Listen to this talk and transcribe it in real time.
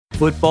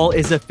Football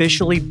is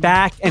officially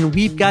back, and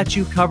we've got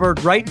you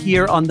covered right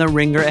here on the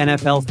Ringer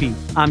NFL feed.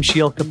 I'm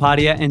Sheil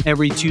Kapadia, and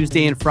every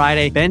Tuesday and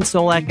Friday, Ben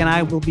Solak and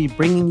I will be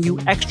bringing you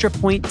Extra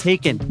Point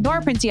Taken.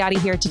 Nora Princiotti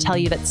here to tell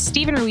you that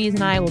Stephen Ruiz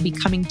and I will be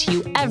coming to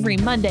you every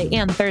Monday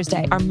and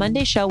Thursday. Our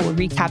Monday show will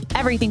recap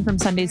everything from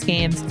Sunday's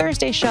games.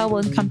 Thursday's show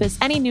will encompass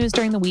any news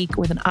during the week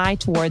with an eye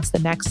towards the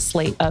next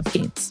slate of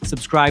games.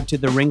 Subscribe to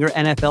the Ringer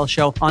NFL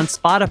show on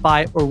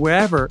Spotify or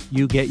wherever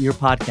you get your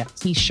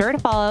podcasts. Be sure to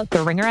follow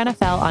the Ringer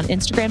NFL on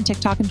Instagram,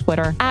 TikTok, and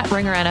Twitter at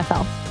Ringer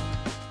NFL.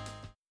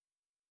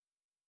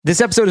 This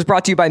episode is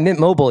brought to you by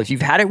Mint Mobile. If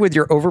you've had it with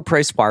your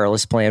overpriced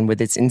wireless plan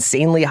with its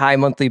insanely high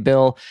monthly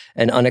bill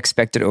and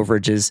unexpected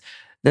overages,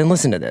 then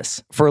listen to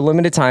this. For a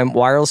limited time,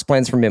 wireless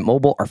plans from Mint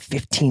Mobile are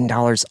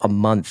 $15 a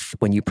month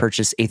when you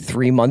purchase a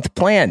 3-month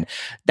plan.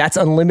 That's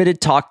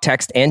unlimited talk,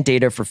 text, and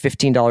data for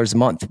 $15 a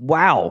month.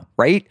 Wow,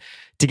 right?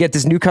 To get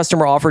this new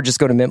customer offer, just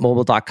go to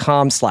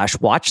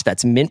mintmobile.com/watch.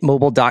 That's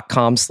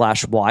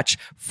mintmobile.com/watch.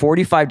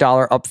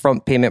 $45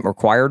 upfront payment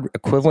required,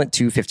 equivalent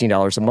to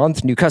 $15 a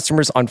month. New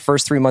customers on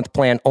first 3-month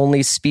plan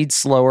only. Speed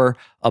slower,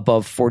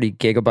 above 40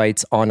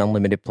 gigabytes on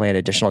unlimited plan.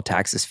 Additional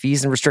taxes,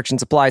 fees, and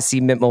restrictions apply.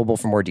 See Mint Mobile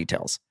for more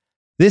details.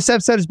 This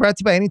episode is brought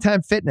to you by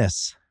Anytime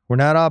Fitness. We're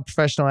not all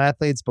professional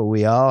athletes, but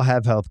we all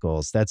have health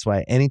goals. That's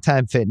why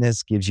Anytime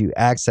Fitness gives you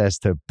access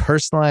to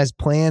personalized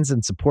plans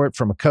and support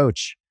from a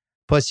coach.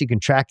 Plus, you can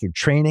track your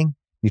training,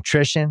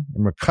 nutrition,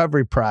 and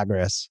recovery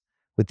progress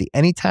with the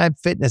Anytime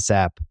Fitness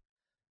app,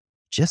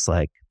 just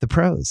like the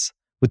pros.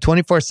 With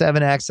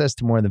 24/7 access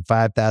to more than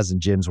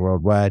 5,000 gyms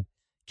worldwide,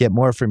 get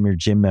more from your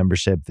gym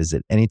membership.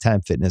 Visit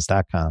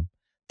anytimefitness.com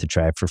to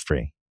try it for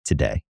free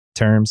today.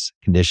 Terms,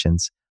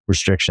 conditions,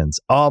 restrictions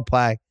all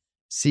apply.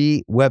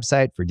 See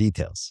website for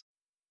details.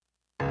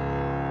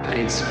 I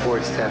need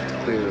support staff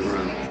to clear the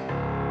room.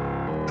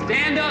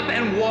 Stand up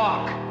and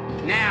walk.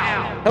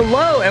 Now.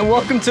 Hello and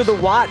welcome to The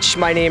Watch.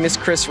 My name is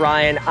Chris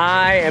Ryan.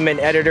 I am an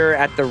editor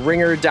at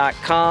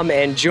TheRinger.com,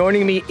 and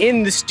joining me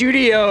in the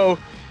studio,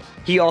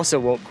 he also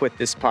won't quit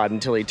this pod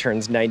until he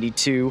turns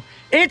 92.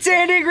 It's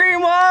Andy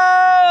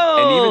Greenwald!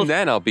 And even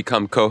then, I'll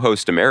become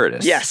co-host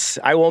emeritus. Yes,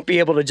 I won't be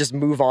able to just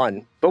move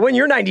on. But when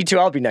you're 92,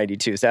 I'll be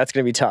 92, so that's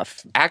going to be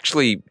tough.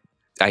 Actually,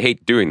 I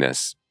hate doing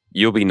this.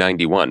 You'll be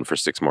 91 for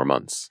 6 more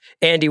months.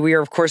 Andy, we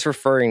are, of course,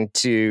 referring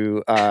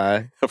to...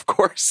 of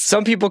course.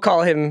 Some people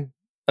call him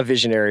a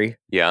visionary.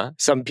 Yeah.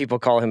 Some people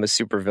call him a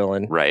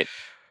supervillain. Right.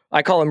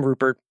 I call him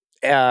Rupert.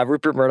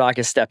 Rupert Murdoch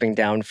is stepping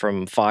down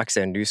from Fox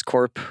and News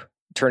Corp,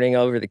 turning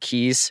over the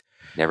keys.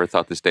 Never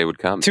thought this day would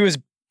come. To his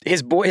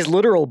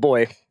literal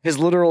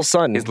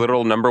son. His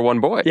literal number one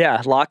boy.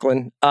 Yeah,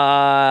 Lachlan.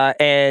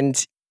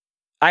 And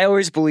I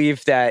always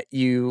believe that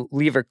you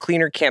leave a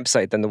cleaner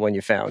campsite than the one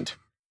you found.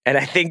 And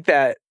I think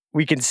that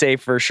we can say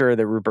for sure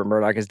that Rupert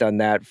Murdoch has done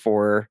that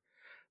for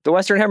the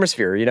Western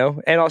Hemisphere,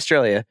 and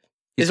Australia.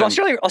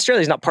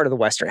 Australia's not part of the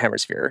Western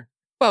Hemisphere.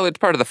 Well, it's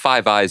part of the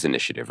Five Eyes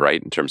initiative,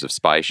 right? In terms of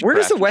spy. Where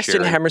does the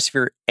Western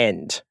Hemisphere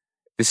end?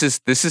 This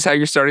is how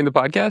you're starting the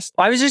podcast?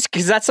 I was just,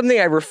 because that's something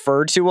I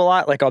refer to a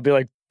lot. Like, I'll be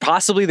like,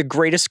 possibly the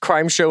greatest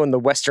crime show in the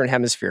Western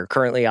Hemisphere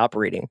currently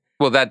operating.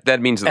 Well,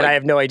 that means... And I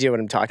have no idea what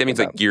I'm talking about. That means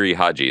like Giri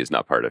Haji is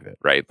not part of it,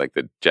 right? Like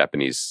the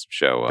Japanese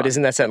show. But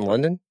isn't that set in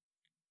London?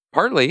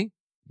 Partly.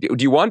 Do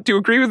you want to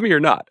agree with me or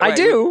not? I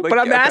do, but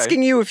I'm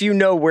asking you if you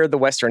know where the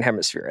Western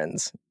Hemisphere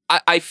ends.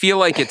 I feel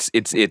like it's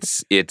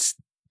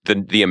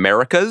the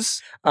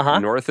Americas,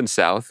 North and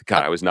South.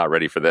 God, I was not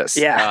ready for this.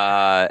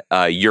 Yeah.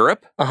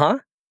 Europe.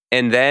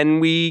 And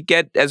then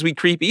as we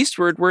creep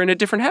eastward, we're in a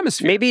different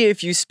hemisphere. Maybe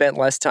if you spent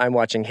less time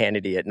watching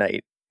Hannity at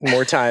night,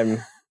 more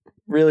time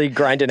really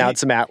grinding out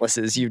some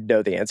atlases, you'd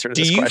know the answer to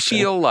this question. Do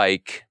you feel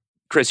like,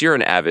 Chris, you're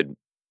an avid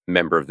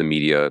member of the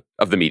media,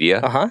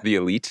 the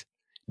elite.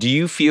 Do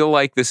you feel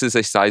like this is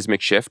a seismic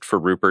shift for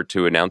Rupert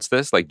to announce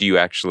this? Like, do you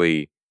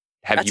actually...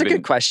 That's a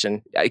good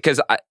question. Because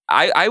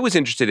I was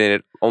interested in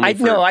it only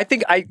I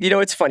think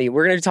it's funny.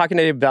 We're going to be talking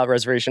today about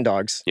Reservation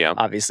Dogs,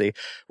 obviously.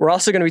 We're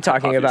also going to be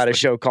talking about a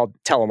show called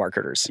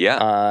Telemarketers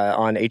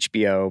on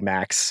HBO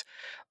Max,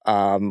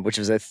 which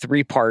was a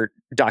 3-part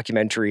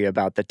documentary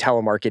about the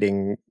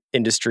telemarketing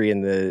industry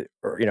and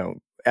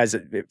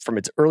from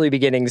its early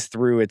beginnings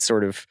through its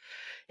sort of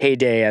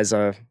heyday as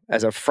a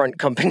front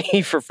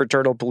company for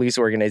fraternal police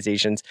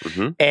organizations.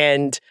 Mm-hmm.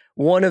 And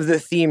one of the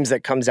themes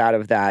that comes out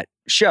of that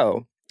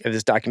show, of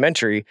this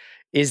documentary,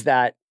 is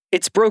that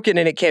it's broken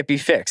and it can't be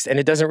fixed. And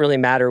it doesn't really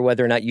matter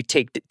whether or not you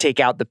take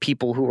out the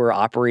people who are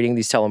operating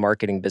these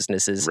telemarketing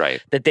businesses,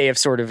 right? That they have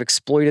sort of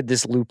exploited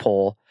this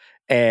loophole,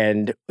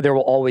 and there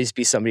will always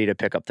be somebody to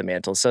pick up the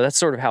mantle. So that's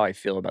sort of how I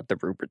feel about the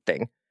Rupert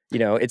thing.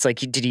 It's like,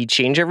 did he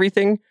change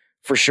everything?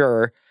 For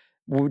sure.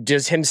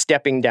 Does him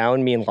stepping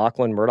down mean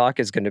Lachlan Murdoch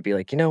is going to be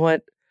like, you know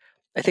what?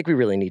 I think we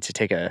really need to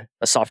take a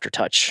softer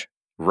touch.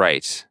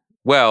 Right.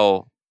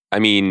 Well, I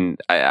mean,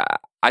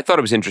 I thought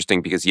it was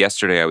interesting because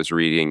yesterday I was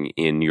reading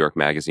in New York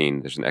Magazine,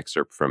 there's an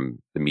excerpt from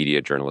the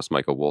media journalist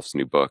Michael Wolff's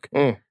new book.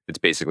 It's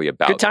basically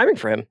about... Good timing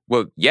for him.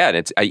 Well, yeah,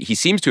 and he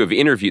seems to have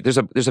interviewed...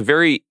 There's a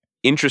very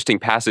interesting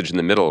passage in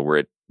the middle where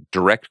it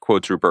direct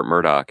quotes Rupert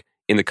Murdoch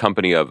in the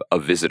company of a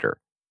visitor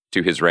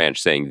to his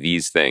ranch saying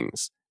these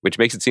things, which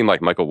makes it seem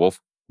like Michael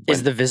Wolff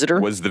was the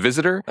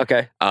visitor.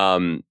 Okay.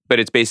 But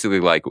it's basically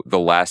like the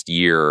last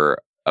year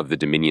of the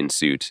Dominion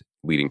suit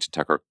leading to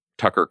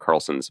Tucker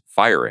Carlson's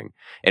firing,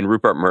 and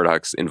Rupert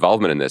Murdoch's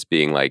involvement in this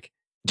being like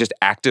just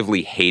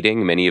actively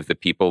hating many of the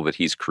people that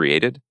he's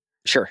created.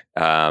 Sure.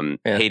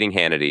 Hating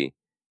Hannity,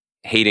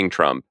 hating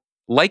Trump,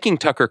 liking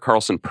Tucker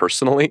Carlson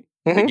personally,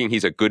 thinking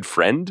he's a good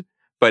friend,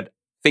 but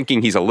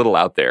thinking he's a little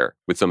out there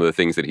with some of the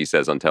things that he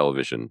says on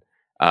television.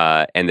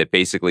 And that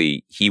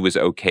basically he was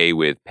okay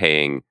with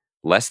paying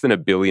less than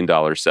 $1 billion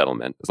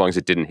settlement. As long as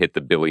it didn't hit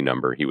the Billy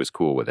number, he was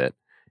cool with it.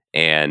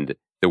 And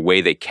the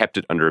way they kept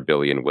it under $1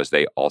 billion was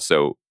they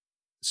also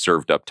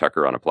served up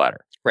Tucker on a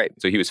platter. Right.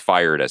 So he was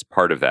fired as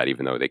part of that,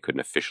 even though they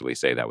couldn't officially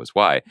say that was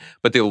why.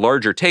 But the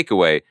larger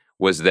takeaway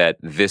was that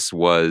this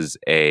was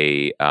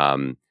a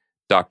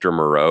Dr.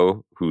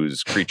 Moreau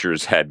whose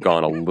creatures had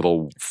gone a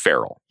little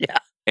feral. Yeah.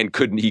 And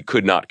he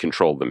could not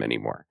control them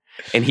anymore.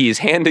 And he is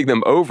handing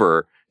them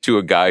over to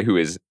a guy who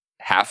is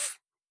half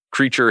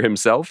creature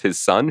himself, his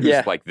son,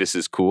 who's like, this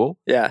is cool.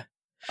 Yeah.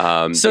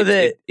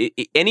 So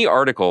any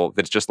article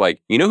that's just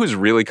like, you know who's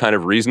really kind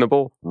of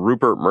reasonable?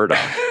 Rupert Murdoch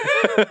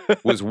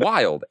was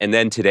wild. And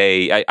then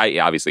today, I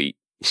obviously,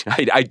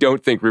 I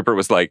don't think Rupert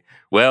was like,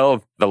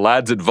 well, the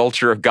lads at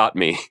Vulture have got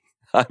me.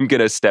 I'm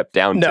going to step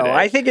down today. No,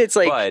 I think it's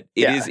like... But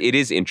it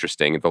is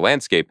interesting. The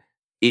landscape,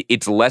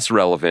 it's less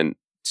relevant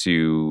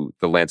to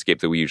the landscape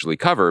that we usually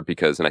cover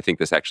because, and I think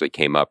this actually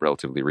came up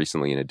relatively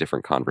recently in a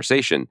different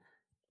conversation,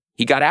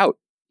 he got out.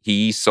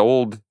 He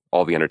sold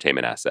all the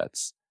entertainment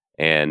assets.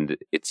 And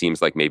it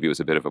seems like maybe it was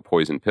a bit of a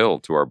poison pill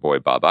to our boy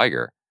Bob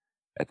Iger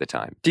at the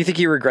time. Do you think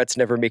he regrets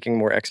never making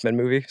more X-Men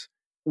movies?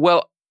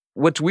 Well,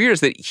 what's weird is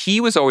that he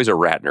was always a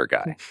Ratner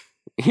guy.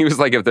 He was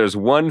like, if there's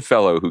one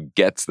fellow who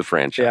gets the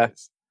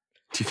franchise,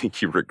 do you think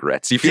he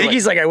regrets? Do you think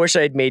he's like, I wish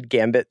I had made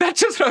Gambit? That's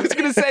just what I was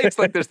going to say. It's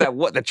like there's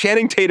the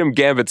Channing Tatum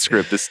Gambit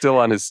script is still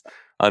on his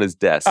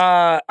desk.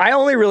 I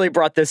only really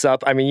brought this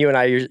up. I mean, you and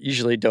I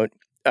usually don't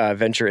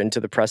venture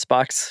into the press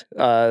box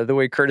the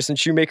way Curtis and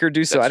Shoemaker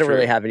do, so I don't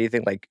really have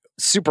anything like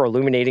super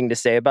illuminating to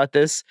say about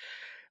this.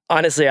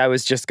 Honestly, I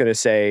was just going to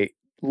say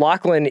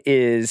Lachlan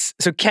is...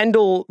 So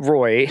Kendall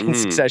Roy in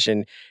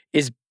Succession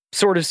is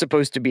sort of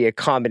supposed to be a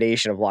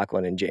combination of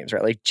Lachlan and James,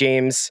 right? Like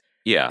James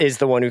is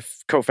the one who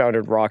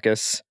co-founded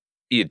Raucus.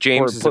 Yeah,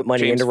 James put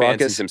money into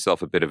fancies Raucus.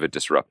 Himself a bit of a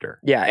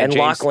disruptor. Yeah, and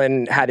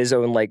Lachlan had his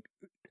own like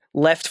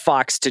left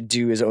Fox to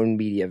do his own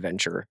media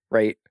venture,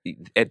 right?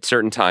 At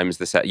certain times,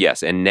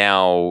 yes. And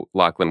now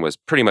Lachlan was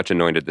pretty much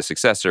anointed the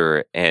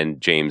successor,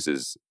 and James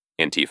is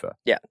Antifa.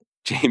 Yeah.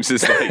 James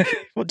is like...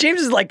 well,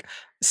 James is like,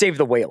 save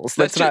the whales.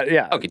 That's not...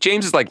 Okay,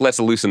 James is like, let's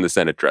loosen the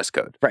Senate dress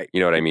code. Right. You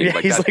know what I mean? Yeah,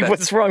 he's like,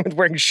 what's wrong with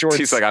wearing shorts?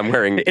 He's like, I'm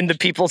wearing... in the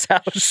people's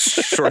house.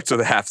 shorts with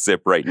a half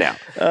zip right now.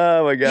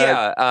 Oh, my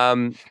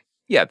God.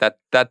 Yeah,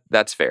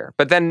 that's fair.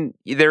 But then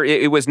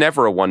it was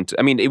never a one...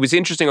 I mean, it was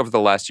interesting over the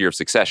last year of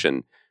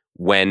Succession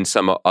when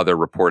some other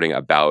reporting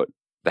about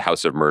the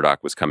House of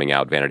Murdoch was coming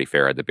out. Vanity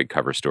Fair had the big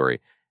cover story.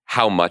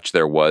 How much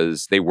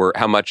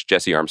how much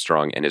Jesse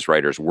Armstrong and his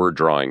writers were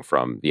drawing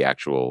from the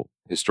actual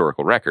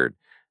historical record.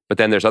 But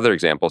then there's other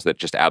examples that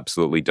just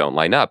absolutely don't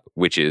line up,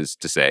 which is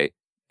to say,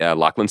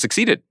 Lachlan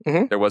succeeded.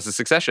 There was a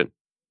succession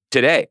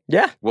today.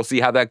 Yeah. We'll see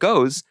how that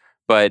goes.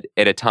 But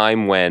at a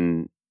time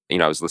when,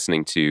 I was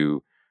listening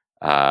to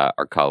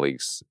our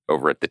colleagues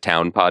over at the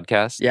Town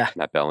podcast,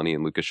 Matt Bellany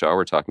and Lucas Shaw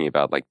were talking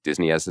about like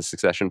Disney has a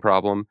succession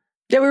problem.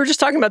 Yeah, we were just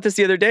talking about this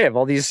the other day of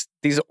all these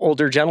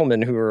older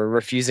gentlemen who are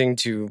refusing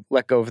to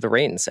let go of the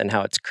reins and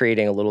how it's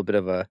creating a little bit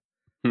of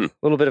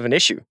an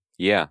issue.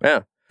 Yeah.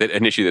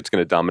 An issue that's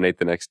going to dominate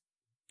the next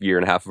year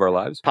and a half of our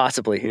lives?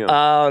 Possibly.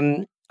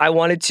 Yeah. I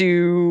wanted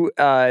to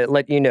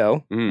let you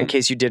know, in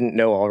case you didn't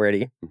know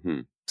already,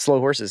 Slow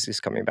Horses is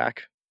coming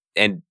back.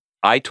 And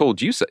I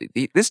told you so.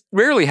 This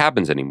rarely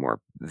happens anymore.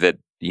 That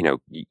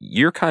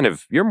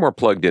you're more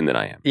plugged in than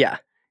I am. Yeah.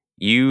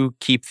 You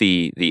keep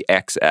the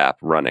X app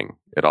running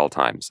at all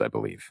times, I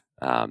believe.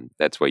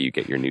 That's why you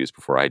get your news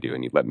before I do,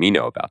 and you let me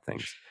know about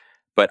things.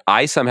 But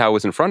I somehow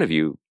was in front of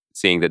you,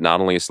 seeing that not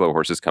only is Slow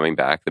Horses coming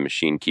back, the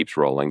machine keeps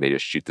rolling. They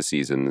just shoot the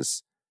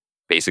seasons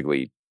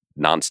basically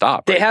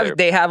nonstop.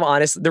 They have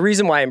honest. The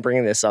reason why I'm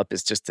bringing this up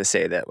is just to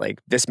say that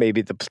like this may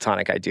be the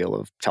platonic ideal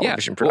of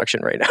television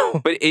production right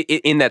now. But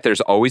in that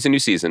there's always a new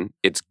season.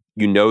 It's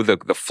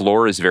the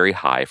floor is very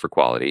high for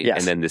quality. Yes.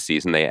 And then this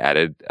season they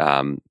added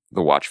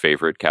the watch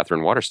favorite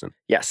Catherine Waterston.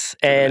 Yes,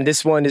 and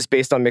this one is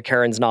based on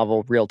McCarran's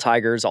novel Real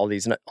Tigers. All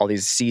these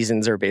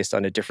seasons are based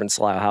on a different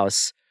Slough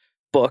House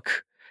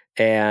book,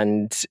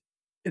 and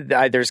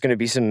there's going to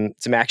be some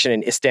action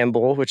in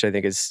Istanbul, which I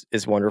think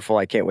is wonderful.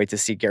 I can't wait to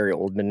see Gary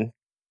Oldman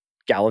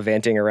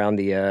gallivanting around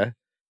the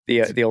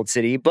old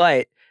city.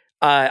 But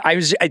I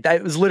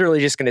was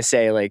literally just going to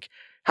say, like,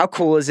 how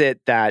cool is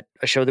it that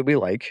a show that we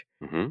like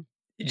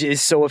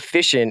is so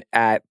efficient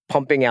at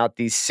pumping out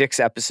these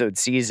 6-episode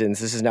seasons?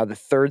 This is now the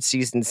 3rd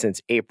season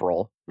since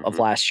April of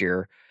last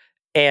year.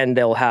 And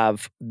they'll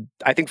have,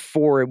 I think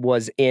 4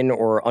 was in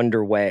or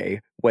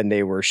underway when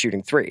they were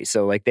shooting 3.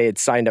 So like they had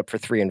signed up for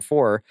 3 and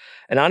 4.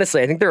 And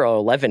honestly, I think there are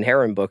 11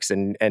 harem books,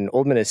 and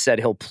Oldman has said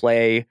he'll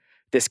play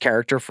this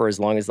character for as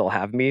long as they'll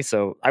have me.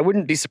 So I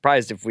wouldn't be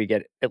surprised if we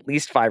get at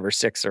least 5 or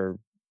 6 or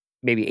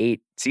maybe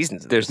 8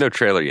 seasons of There's this. no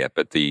trailer yet,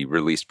 but the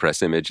released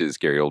press image is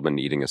Gary Oldman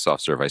eating a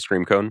soft serve ice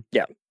cream cone.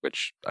 Yeah.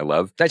 Which I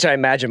love. Which I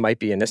imagine might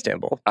be in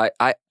Istanbul.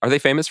 Are they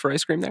famous for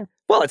ice cream there?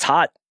 Well, it's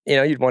hot.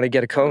 You'd want to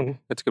get a cone.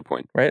 That's a good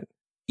point. Right?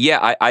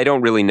 Yeah, I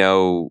don't really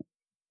know,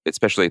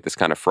 especially at this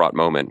kind of fraught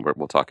moment where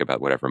we'll talk about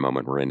whatever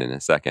moment we're in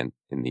a second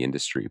in the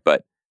industry.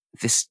 But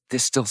this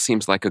still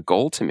seems like a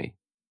goal to me.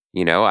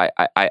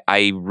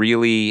 I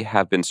really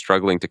have been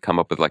struggling to come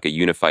up with like a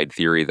unified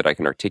theory that I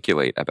can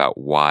articulate about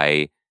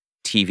why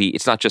TV,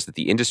 it's not just that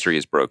the industry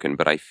is broken,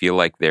 but I feel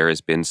like there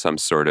has been some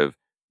sort of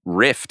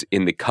rift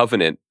in the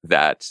covenant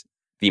that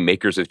the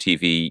makers of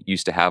TV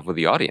used to have with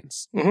the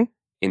audience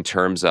in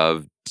terms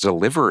of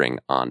delivering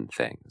on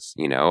things.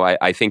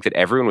 I think that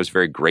everyone was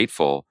very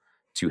grateful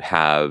to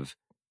have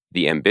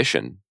the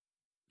ambition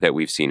that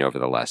we've seen over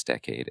the last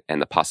decade,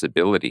 and the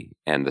possibility,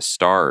 and the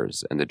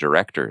stars, and the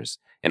directors,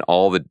 and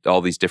all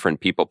these different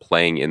people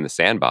playing in the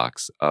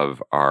sandbox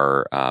of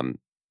our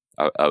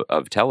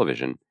of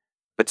television.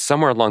 But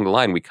somewhere along the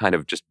line, we kind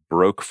of just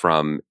broke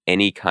from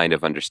any kind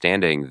of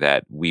understanding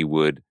that we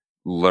would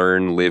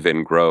learn, live,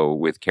 and grow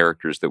with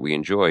characters that we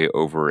enjoy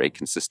over a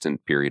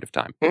consistent period of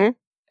time.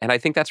 And I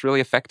think that's really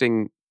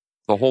affecting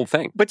the whole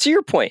thing. But to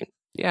your point,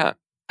 yeah,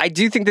 I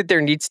do think that there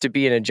needs to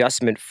be an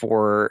adjustment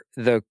for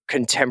the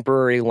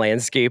contemporary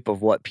landscape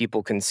of what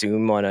people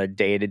consume on a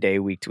day-to-day,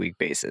 week-to-week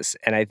basis.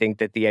 And I think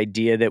that the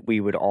idea that we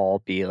would all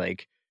be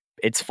like,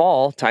 it's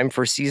fall, time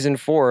for season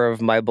 4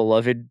 of my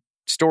beloved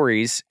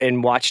stories,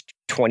 and watched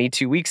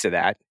 22 weeks of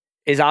that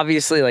is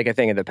obviously like a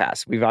thing of the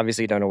past. We've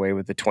obviously done away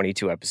with the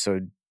 22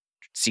 episode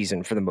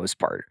season for the most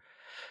part.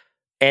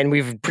 And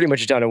we've pretty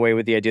much done away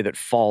with the idea that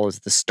fall is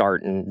the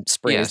start and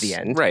spring is the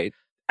end. Right.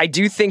 I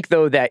do think,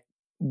 though, that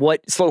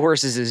what Slow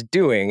Horses is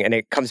doing, and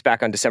it comes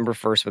back on December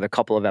 1st with a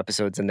couple of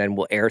episodes and then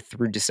will air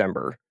through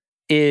December,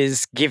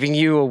 is giving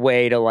you a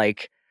way to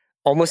like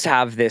almost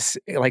have this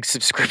like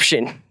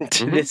subscription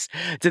to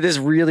this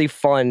really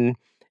fun,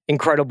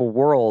 incredible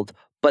world.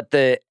 But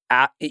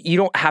you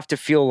don't have to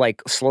feel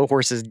like Slow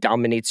Horses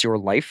dominates your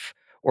life,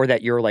 or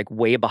that you're like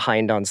way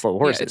behind on Slow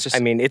Horses.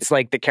 Yeah, it's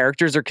like the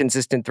characters are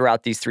consistent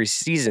throughout these 3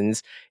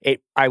 seasons.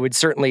 I would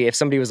certainly, if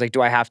somebody was like,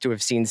 do I have to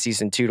have seen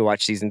season 2 to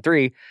watch season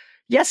 3?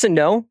 Yes and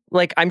no.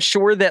 Like, I'm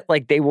sure that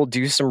like they will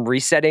do some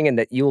resetting, and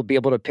that you will be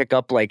able to pick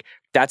up like,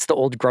 that's the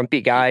old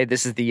grumpy guy,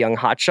 this is the young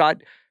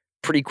hotshot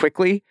pretty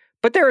quickly.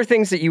 But there are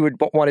things that you would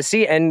want to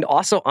see. And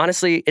also,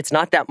 honestly, it's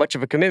not that much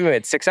of a commitment.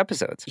 It's 6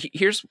 episodes.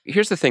 Here's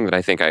the thing that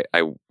I think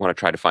I want to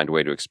try to find a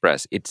way to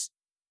express. It's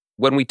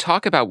when we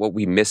talk about what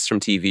we miss from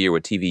TV or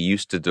what TV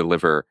used to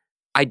deliver,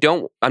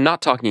 I'm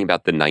not talking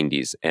about the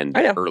 90s and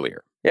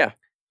earlier. Yeah.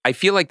 I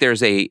feel like there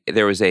was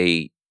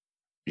a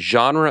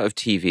genre of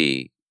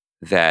TV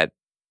that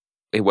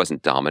it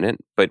wasn't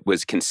dominant, but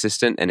was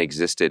consistent and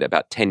existed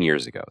about 10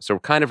 years ago. So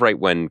kind of right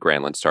when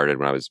Grantland started,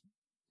 when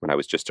I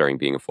was just starting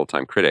being a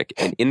full-time critic.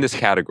 And in this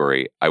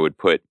category, I would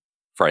put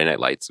Friday Night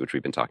Lights, which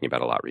we've been talking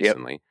about a lot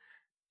recently. Yep.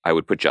 I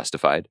would put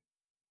Justified.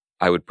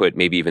 I would put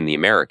maybe even The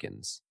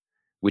Americans,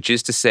 which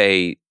is to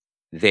say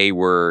they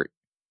were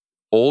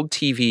old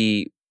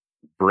TV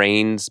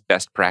brains,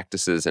 best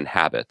practices, and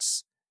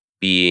habits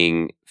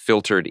being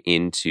filtered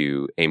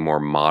into a more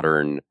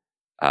modern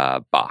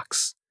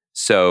box.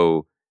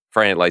 So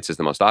Friday Night Lights is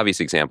the most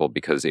obvious example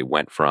because it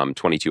went from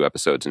 22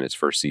 episodes in its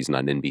first season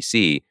on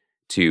NBC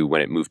to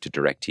when it moved to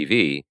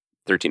DirecTV,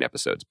 13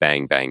 episodes,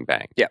 bang, bang,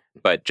 bang. Yeah.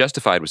 But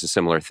Justified was a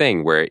similar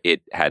thing where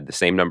it had the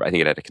same number, I think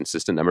it had a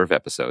consistent number of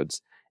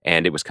episodes,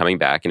 and it was coming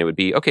back, and it would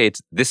be, okay,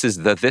 this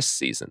is this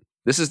season.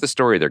 This is the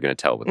story they're going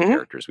to tell with the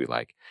characters we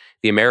like.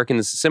 The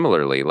Americans,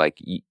 similarly, like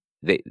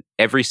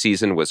every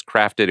season was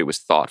crafted, it was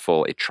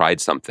thoughtful, it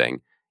tried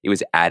something, it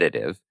was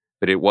additive,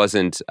 but it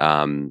wasn't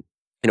a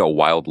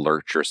wild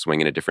lurch or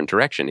swing in a different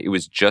direction. It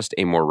was just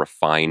a more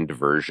refined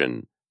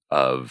version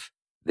of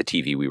the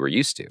TV we were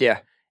used to. Yeah.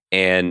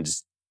 And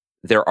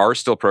there are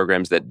still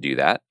programs that do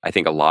that. I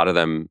think a lot of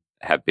them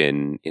have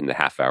been in the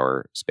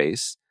half-hour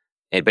space.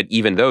 But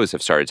even those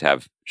have started to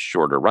have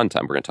shorter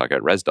runtime. We're going to talk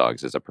about Res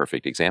Dogs as a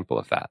perfect example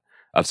of that,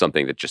 of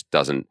something that just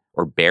doesn't,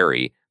 or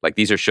Barry. Like,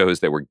 these are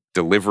shows that were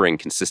delivering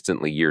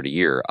consistently year to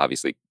year.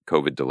 Obviously,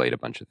 COVID delayed a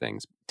bunch of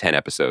things. 10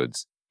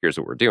 episodes, here's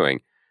what we're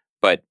doing.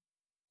 But,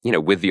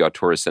 with the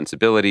auteurist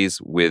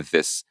sensibilities,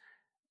 with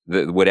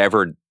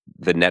whatever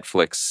the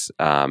Netflix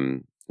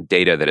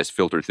data that has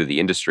filtered through the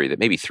industry, that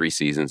maybe 3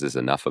 seasons is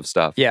enough of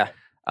stuff. Yeah.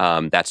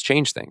 That's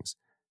changed things.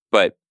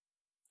 But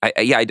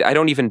I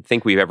don't even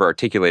think we've ever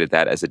articulated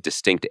that as a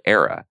distinct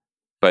era.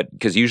 But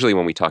because usually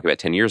when we talk about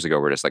 10 years ago,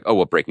 we're just like, oh,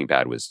 well, Breaking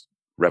Bad was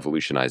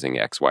revolutionizing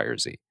X, Y, or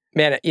Z.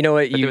 Man, you know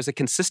what? But there was a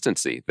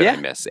consistency that I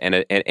miss, and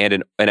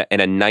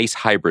a nice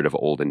hybrid of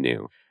old and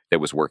new. that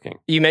was working.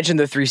 You mentioned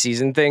the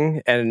 3-season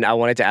thing, and I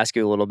wanted to ask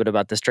you a little bit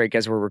about the strike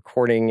as we're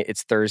recording.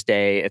 It's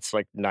Thursday. It's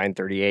like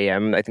 9:30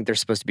 a.m. I think there's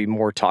supposed to be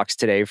more talks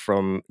today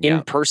from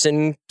in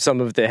person, some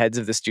of the heads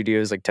of the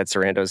studios like Ted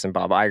Sarandos and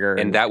Bob Iger.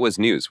 And that was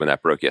news when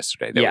that broke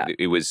yesterday.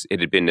 It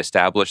had been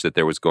established that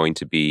there was going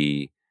to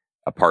be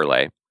a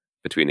parlay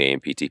between the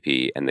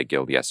AMPTP and the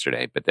Guild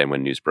yesterday. But then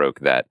when news broke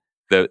that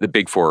the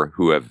big four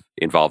who have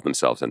involved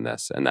themselves in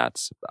this, and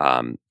that's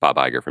Bob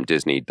Iger from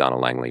Disney, Donna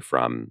Langley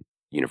from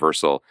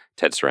Universal,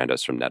 Ted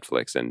Sarandos from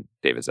Netflix, and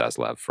David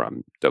Zaslav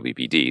from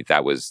WBD.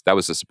 That was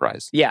a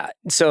surprise. Yeah.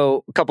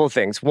 So a couple of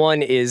things.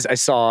 One is I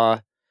saw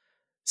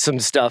some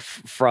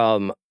stuff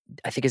from,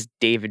 I think it's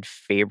David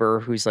Faber,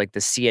 who's like the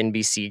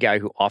CNBC guy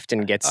who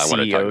often gets CEOs. I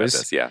want to talk about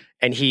this, yeah.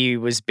 And he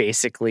was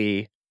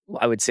basically,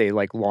 I would say,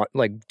 like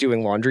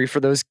doing laundry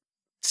for those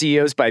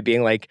CEOs by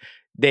being like,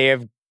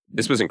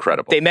 this was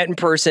incredible. They met in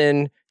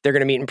person. They're going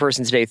to meet in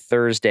person today,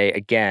 Thursday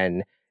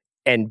again.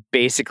 And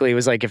basically it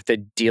was like, if the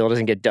deal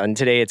doesn't get done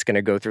today, it's going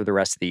to go through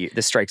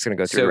the strike's going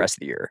to go through the rest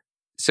of the year.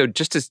 So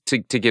just to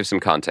give some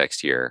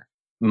context here,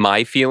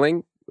 my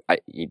feeling,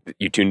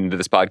 you tuned into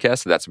this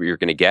podcast, so that's what you're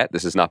going to get.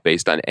 This is not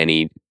based on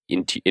any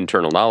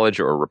internal knowledge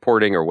or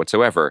reporting or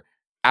whatsoever.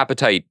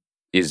 Appetite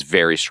is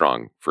very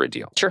strong for a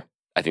deal. Sure.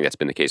 I think that's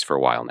been the case for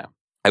a while now.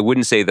 I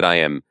wouldn't say that I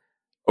am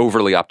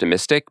overly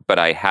optimistic, but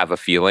I have a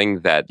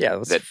feeling that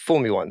that fool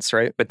me once,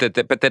 right? But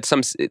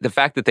the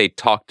fact that they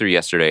talked through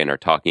yesterday and are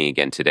talking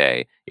again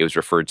today, it was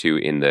referred to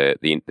in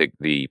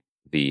the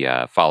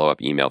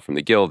follow-up email from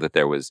the Guild that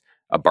there was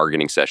a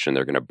bargaining session.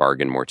 They're going to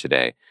bargain more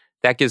today.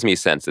 That gives me a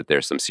sense that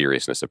there's some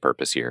seriousness of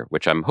purpose here,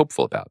 which I'm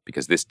hopeful about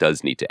because this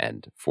does need to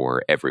end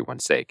for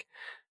everyone's sake.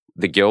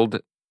 The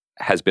Guild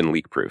has been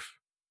leak-proof,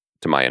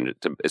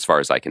 as far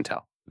as I can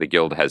tell. The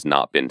Guild has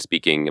not been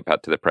speaking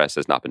about to the press,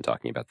 has not been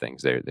talking about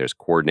things. There's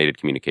coordinated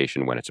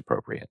communication when it's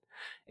appropriate.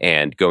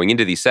 And going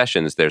into these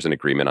sessions, there's an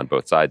agreement on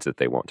both sides that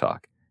they won't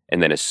talk.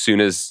 And then as soon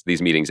as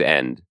these meetings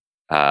end,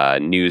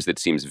 news that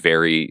seems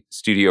very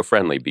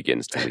studio-friendly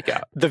begins to leak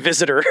out. The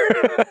visitor.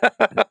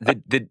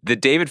 the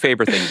David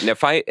Faber thing. Now,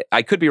 if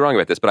I could be wrong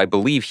about this, but I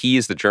believe he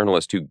is the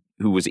journalist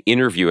who was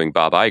interviewing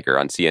Bob Iger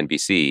on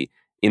CNBC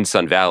in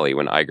Sun Valley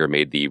when Iger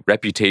made the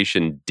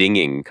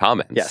reputation-dinging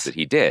comments that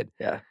he did.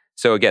 Yeah.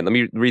 So again, let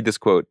me read this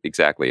quote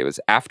exactly. It was,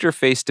 after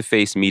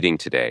face-to-face meeting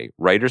today,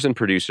 writers and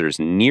producers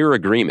near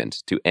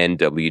agreement to end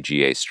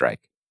WGA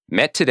strike.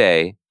 Met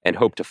today and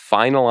hope to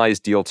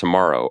finalize deal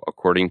tomorrow,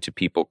 according to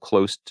people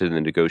close to the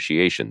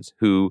negotiations,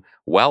 who,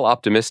 while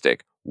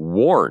optimistic,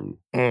 warn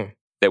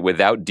that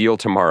without deal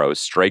tomorrow,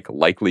 strike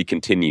likely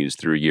continues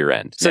through year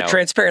end. So now,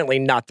 transparently,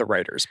 not the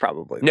writers,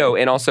 probably. No,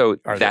 and also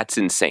that's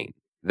insane.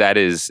 That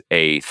is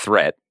a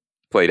threat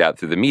played out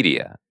through the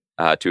media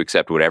to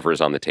accept whatever is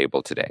on the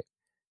table today.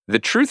 The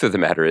truth of the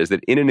matter is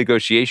that in a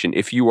negotiation,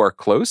 if you are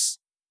close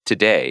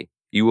today,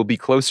 you will be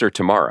closer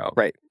tomorrow.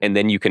 Right. And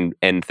then you can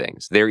end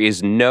things. There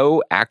is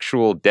no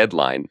actual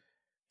deadline.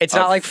 It's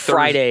not like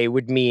Friday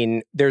would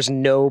mean there's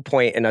no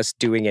point in us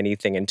doing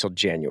anything until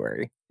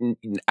January.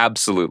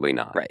 Absolutely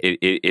not. Right.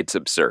 It's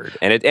absurd.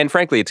 And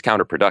frankly, it's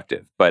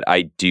counterproductive. But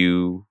I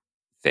do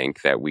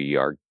think that we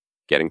are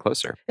getting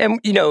closer.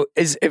 And,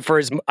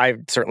 I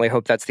certainly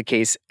hope that's the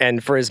case.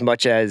 And for as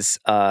much as,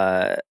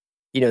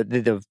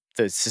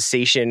 the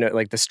cessation,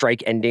 like the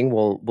strike ending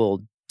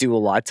will do a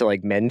lot to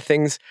like mend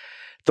things.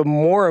 The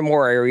more and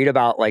more I read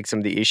about like some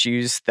of the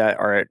issues that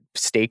are at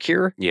stake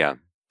here,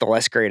 the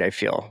less great I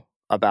feel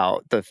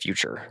about the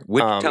future.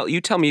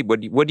 Tell me,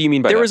 what do you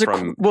mean by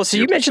that? So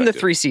you mentioned the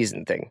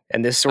 3-season thing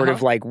and this sort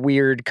of like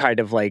weird kind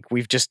of like,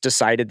 we've just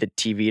decided that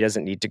TV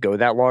doesn't need to go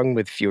that long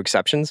with few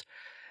exceptions.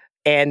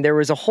 And there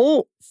was a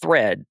whole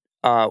thread.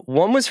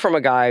 One was from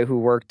a guy who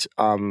worked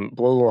below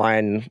the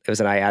line. It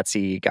was an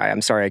IATSE guy.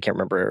 I'm sorry, I can't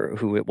remember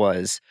who it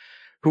was,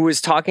 who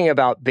was talking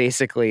about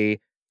basically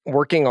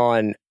working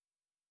on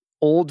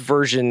old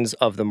versions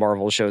of the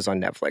Marvel shows on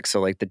Netflix. So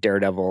like the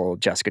Daredevil,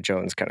 Jessica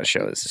Jones kind of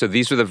shows. So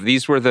these were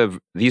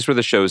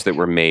the shows that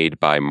were made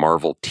by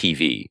Marvel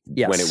TV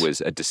when it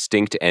was a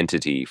distinct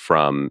entity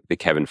from the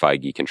Kevin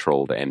Feige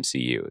controlled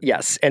MCU.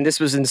 Yes, and this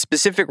was in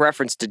specific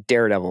reference to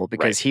Daredevil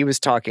because he was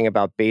talking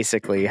about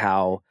basically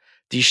how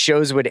these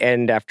shows would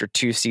end after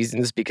 2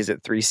 seasons because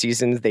at 3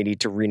 seasons, they need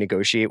to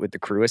renegotiate with the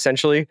crew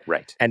essentially.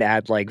 Right. And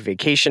add like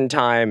vacation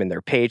time and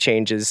their pay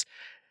changes.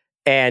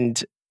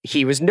 And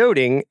he was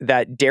noting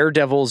that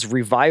Daredevil's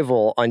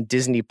revival on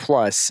Disney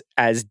Plus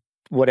as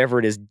whatever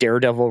it is,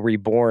 Daredevil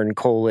Reborn,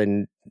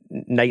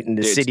 Night in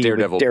the City.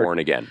 Daredevil Born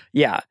Again.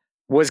 Yeah.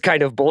 Was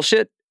kind of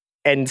bullshit.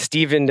 And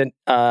Stephen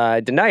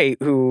DeKnight,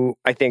 who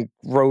I think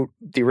wrote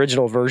the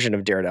original version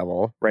of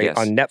Daredevil,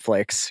 on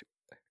Netflix,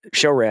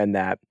 show ran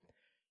that.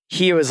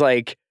 He was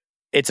like,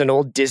 it's an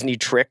old Disney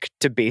trick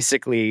to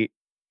basically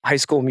High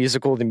School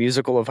Musical, the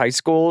musical of high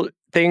school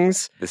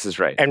things. This is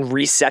right. And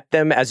reset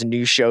them as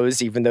new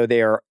shows, even though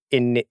they are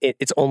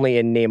it's only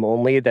in name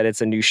only that it's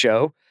a new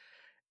show.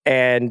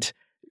 And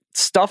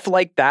stuff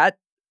like that,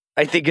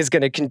 I think is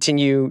going to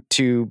continue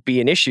to be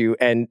an issue.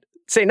 And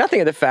say nothing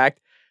of the fact,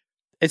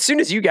 as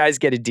soon as you guys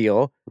get a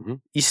deal,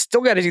 you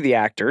still got to do the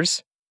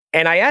actors.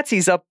 And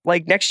IATSE's up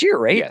like next year,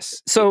 right?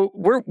 Yes. So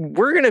we're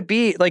going to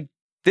be like,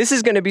 this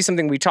is going to be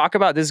something we talk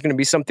about. This is going to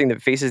be something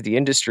that faces the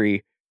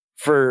industry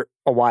for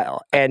a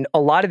while. And a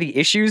lot of the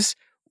issues,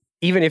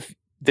 even if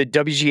the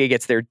WGA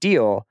gets their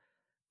deal,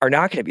 are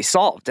not going to be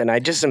solved. And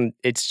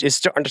it's just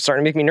starting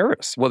to make me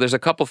nervous. Well, there's a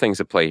couple things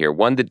at play here.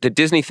 One, the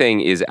Disney thing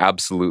is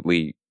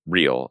absolutely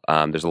real.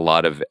 There's a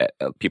lot of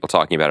people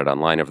talking about it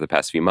online over the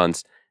past few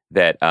months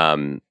that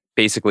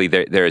basically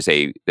there's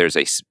a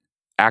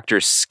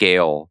actors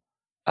scale,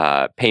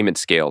 payment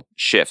scale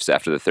shifts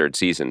after the third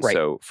season. Right.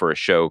 So for a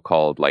show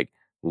called like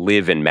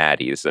Liv and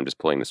Maddie, I'm just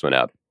pulling this one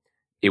up,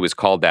 it was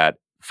called that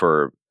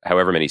for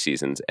however many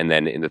seasons. And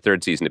then in the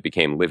third season, it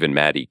became Liv and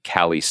Maddie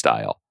Cali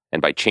style.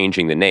 And by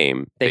changing the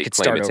name, they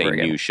claim it's a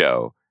new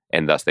show,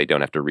 and thus they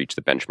don't have to reach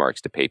the benchmarks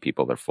to pay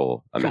people their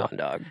full amount. Come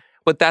on, dog.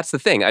 But that's the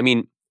thing. I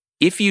mean,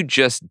 if you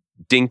just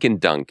dink and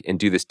dunk and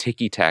do this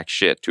ticky-tack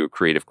shit to a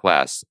creative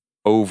class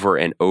over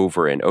and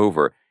over and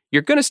over,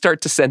 you're going to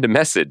start to send a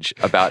message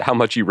about how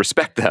much you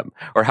respect them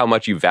or how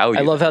much you value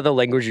them. I love how the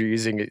language you're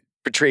using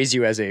portrays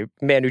you as a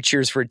man who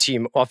cheers for a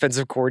team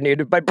offensive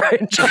coordinated by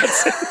Brian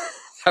Johnson.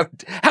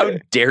 How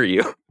dare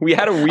you? We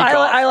had a week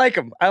off. I like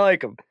him.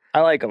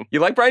 You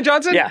like Brian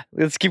Johnson? Yeah,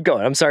 let's keep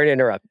going. I'm sorry to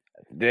interrupt.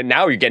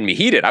 Now you're getting me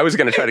heated. I was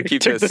going to try to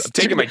keep this. I'm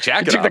taking my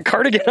jacket off. Took the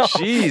cardigan off.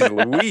 Jeez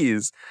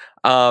Louise.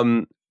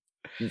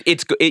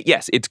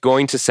 It's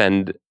going to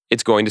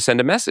send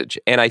a message.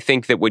 And I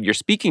think that what you're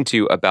speaking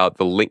to about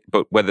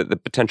but whether the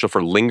potential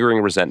for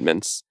lingering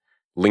resentments,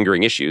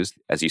 lingering issues,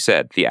 as you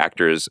said, the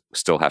actors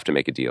still have to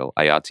make a deal.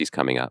 IATSE's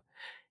coming up.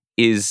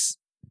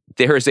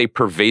 There is a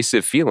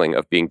pervasive feeling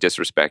of being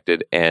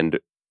disrespected and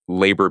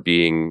labor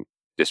being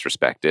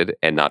disrespected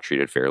and not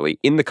treated fairly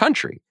in the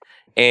country.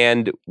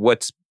 And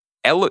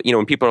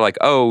when people are like,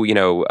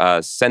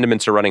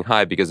 sentiments are running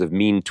high because of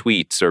mean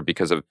tweets or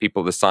because of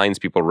the signs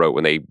people wrote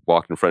when they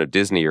walked in front of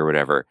Disney or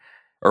whatever,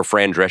 or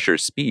Fran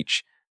Drescher's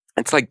speech.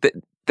 It's like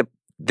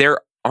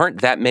there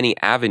aren't that many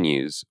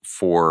avenues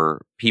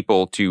for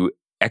people to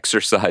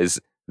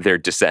exercise their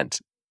dissent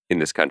in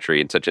this country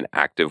in such an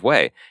active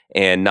way.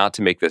 And not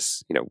to make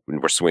this,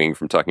 we're swinging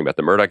from talking about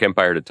the Murdoch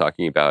empire to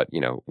talking about,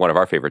 one of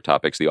our favorite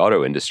topics, the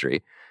auto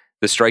industry.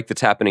 The strike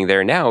that's happening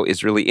there now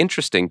is really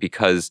interesting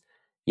because,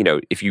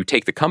 if you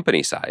take the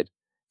company side,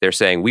 they're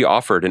saying we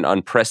offered an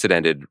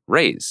unprecedented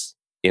raise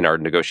in our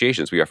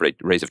negotiations. We offered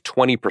a raise of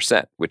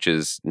 20%, which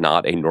is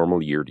not a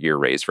normal year-to-year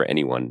raise for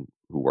anyone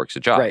who works a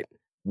job. Right.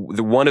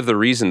 One of the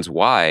reasons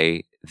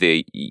why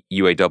the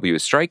UAW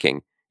is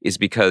striking is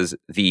because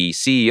the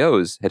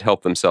CEOs had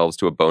helped themselves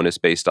to a bonus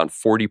based on a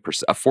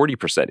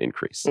 40%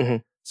 increase. Mm-hmm.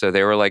 So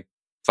they were like,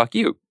 fuck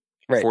you.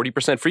 Right.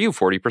 40% for you,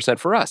 40%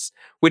 for us,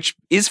 which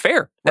is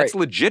fair. That's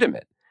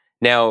legitimate.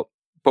 Now,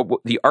 but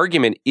the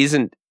argument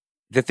isn't,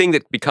 the thing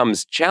that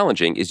becomes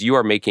challenging is you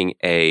are making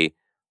a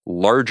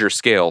larger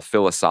scale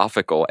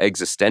philosophical,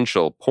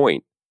 existential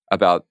point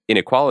about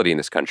inequality in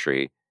this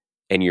country,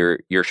 and you're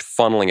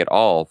funneling it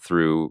all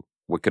through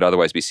what could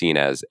otherwise be seen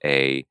as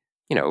a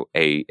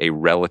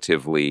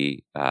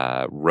relatively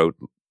rote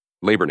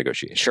labor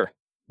negotiation. Sure.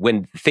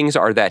 When things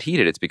are that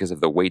heated, it's because of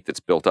the weight that's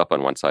built up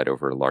on one side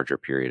over a larger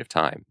period of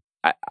time.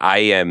 I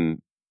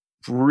am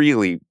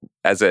really,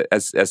 as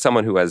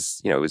someone who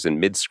is in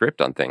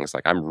mid-script on things,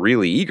 like I'm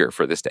really eager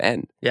for this to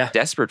end. Yeah.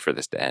 Desperate for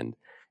this to end.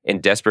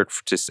 And desperate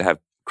to have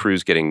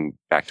crews getting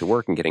back to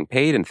work and getting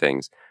paid and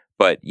things.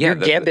 But yeah, your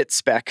Gambit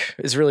spec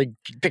is really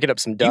picking up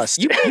some dust.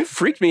 You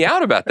freaked me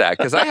out about that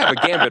because I have a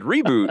Gambit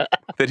reboot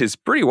that is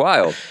pretty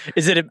wild.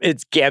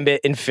 It's Gambit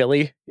in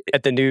Philly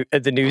at the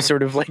new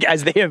sort of like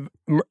as they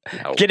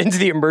get into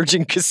the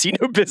emerging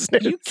casino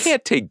business. You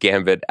can't take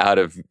Gambit out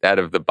of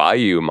the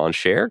Bayou, mon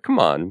cher. Come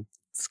on.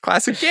 It's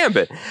classic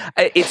Gambit.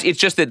 It's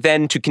just that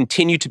then to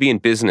continue to be in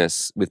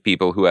business with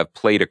people who have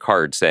played a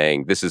card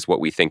saying this is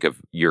what we think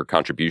of your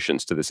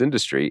contributions to this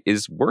industry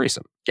is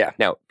worrisome. Yeah.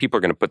 Now, people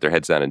are going to put their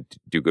heads down and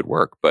do good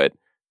work, but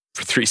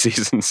for 3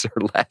 seasons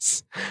or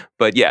less.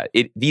 But yeah,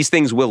 these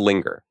things will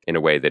linger in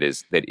a way that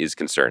is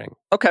concerning.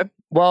 Okay.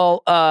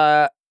 Well,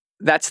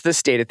 that's the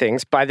state of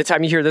things. By the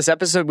time you hear this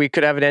episode, we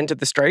could have an end to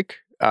the strike.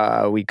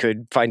 We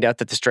could find out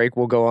that the strike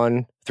will go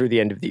on through the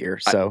end of the year.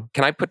 So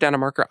can I put down a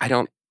marker?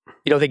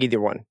 You don't think either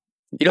one?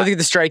 You don't think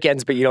the strike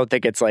ends, but you don't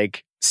think it's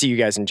like, see you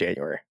guys in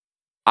January?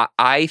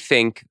 I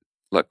think,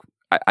 look,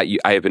 I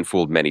have been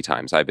fooled many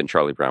times. I've been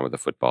Charlie Brown with the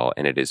football,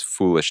 and it is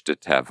foolish to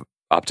have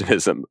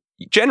optimism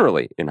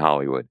generally in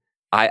Hollywood.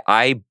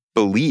 I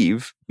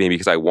believe, maybe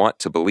because I want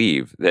to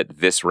believe, that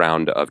this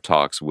round of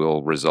talks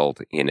will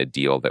result in a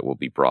deal that will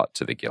be brought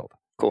to the Guild.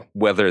 Cool.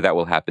 Whether that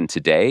will happen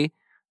today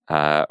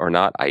or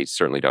not, I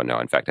certainly don't know.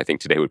 In fact, I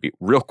think today would be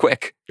real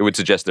quick. It would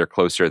suggest they're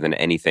closer than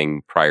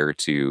anything prior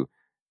to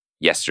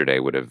yesterday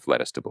would have led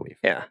us to believe.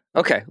 Yeah.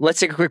 Okay. Let's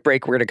take a quick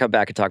break. We're going to come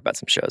back and talk about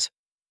some shows.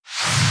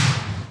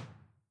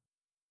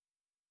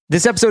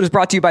 This episode is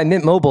brought to you by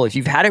Mint Mobile. If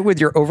you've had it with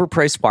your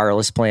overpriced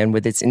wireless plan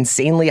with its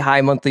insanely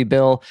high monthly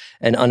bill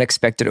and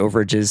unexpected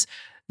overages,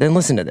 Then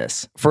listen to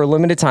this. For a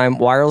limited time,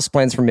 wireless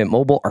plans from Mint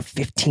Mobile are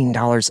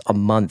 $15 a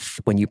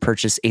month when you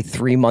purchase a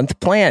 3-month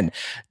plan.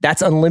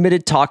 That's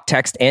unlimited talk,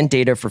 text, and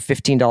data for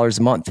 $15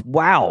 a month.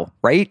 Wow,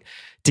 right?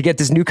 To get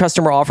this new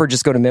customer offer,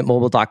 just go to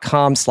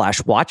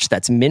mintmobile.com/watch.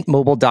 That's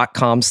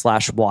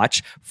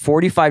mintmobile.com/watch.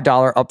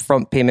 $45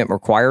 upfront payment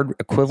required,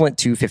 equivalent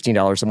to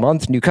 $15 a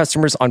month. New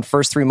customers on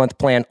first 3-month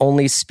plan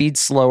only. Speed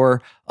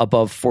slower,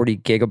 above 40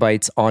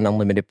 gigabytes on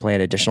unlimited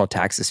plan. Additional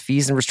taxes,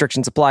 fees, and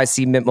restrictions apply.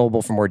 See Mint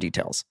Mobile for more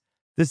details.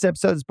 This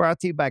episode is brought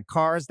to you by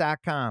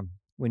Cars.com.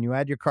 When you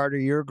add your car to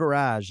your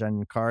garage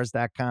on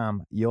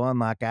Cars.com, you'll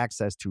unlock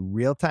access to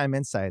real-time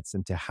insights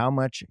into how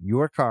much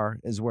your car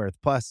is worth.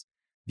 Plus,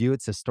 view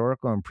its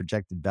historical and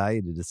projected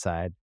value to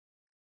decide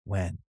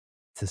when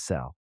to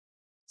sell.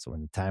 So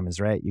when the time is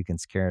right, you can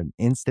secure an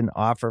instant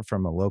offer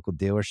from a local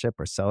dealership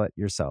or sell it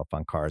yourself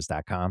on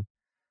Cars.com.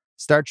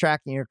 Start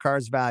tracking your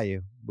car's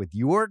value with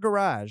your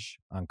garage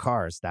on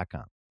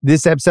Cars.com.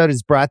 This episode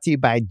is brought to you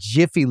by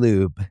Jiffy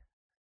Lube.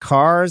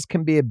 Cars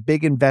can be a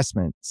big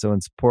investment, so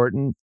it's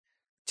important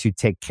to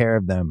take care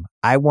of them.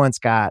 I once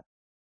got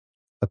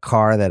a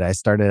car that I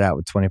started out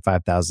with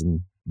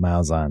 25,000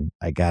 miles on.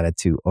 I got it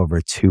to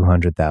over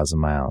 200,000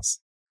 miles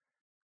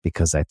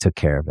because I took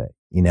care of it.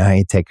 You know how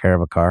you take care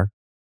of a car?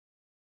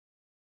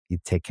 You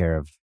take care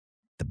of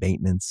the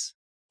maintenance,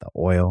 the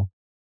oil,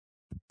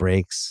 the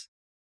brakes,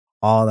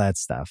 all that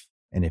stuff.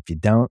 And if you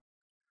don't,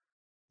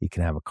 you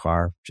can have a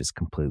car just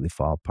completely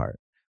fall apart.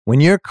 When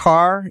your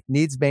car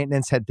needs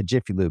maintenance, head to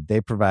Jiffy Lube.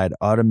 They provide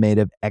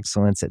automotive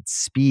excellence at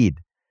speed.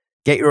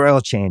 Get your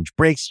oil change,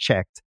 brakes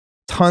checked,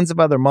 tons of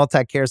other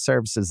multi-care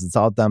services. It's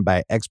all done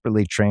by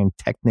expertly trained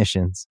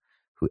technicians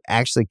who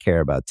actually care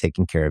about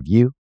taking care of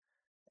you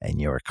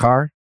and your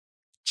car.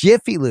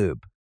 Jiffy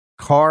Lube,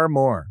 car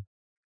more.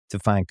 To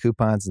find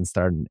coupons and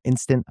start an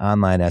instant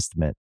online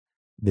estimate,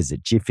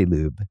 visit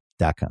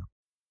jiffylube.com.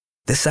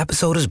 This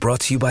episode is brought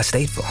to you by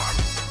State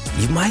Farm.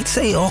 You might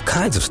say all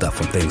kinds of stuff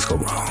when things go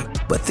wrong,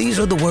 but these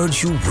are the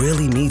words you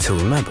really need to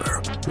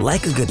remember.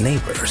 Like a good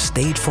neighbor,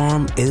 State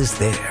Farm is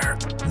there.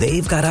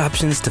 They've got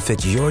options to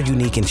fit your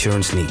unique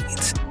insurance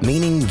needs,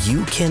 meaning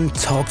you can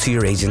talk to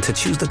your agent to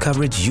choose the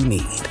coverage you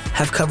need,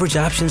 have coverage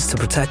options to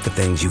protect the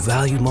things you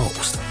value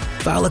most,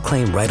 file a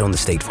claim right on the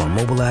State Farm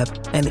mobile app,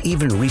 and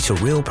even reach a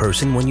real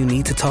person when you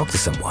need to talk to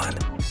someone.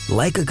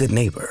 Like a good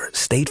neighbor,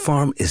 State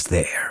Farm is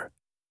there.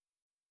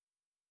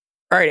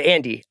 All right,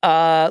 Andy,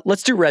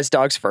 let's do Res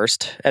Dogs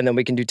first, and then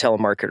we can do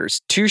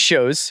Telemarketers. 2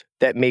 shows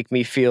that make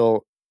me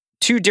feel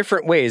 2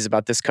 different ways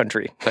about this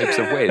country. Types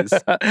of ways.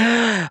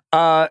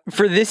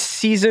 For this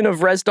season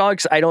of Res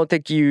Dogs, I don't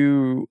think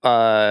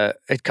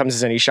it comes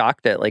as any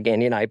shock that like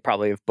Andy and I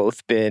probably have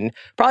both been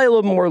probably a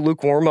little more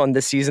lukewarm on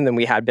this season than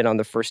we had been on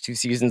the first 2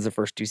 seasons. The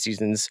first 2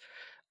 seasons,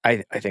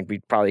 I think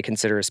we'd probably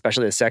consider,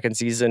 especially the second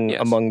season,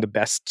 Yes, among the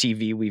best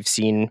TV we've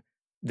seen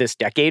this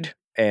decade,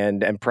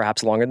 and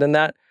perhaps longer than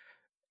that.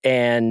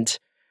 And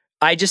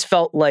I just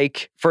felt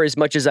like, for as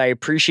much as I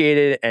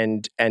appreciated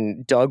and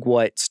dug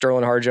what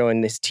Sterling Harjo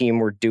and his team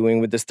were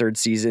doing with this 3rd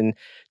season,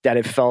 that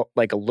it felt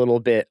like a little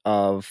bit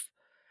of,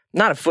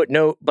 not a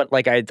footnote, but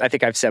like I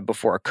think I've said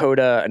before, a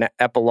coda, an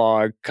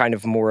epilogue, kind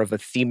of more of a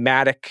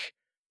thematic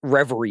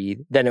reverie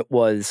than it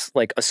was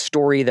like a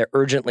story that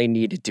urgently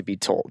needed to be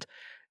told.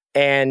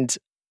 And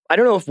I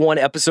don't know if one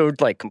episode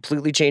like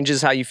completely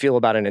changes how you feel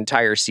about an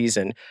entire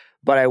season,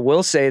 but I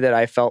will say that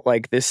I felt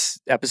like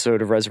this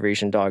episode of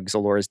Reservation Dogs,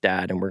 Alora's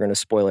dad, and we're going to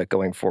spoil it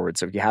going forward.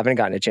 So if you haven't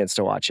gotten a chance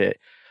to watch it,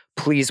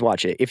 please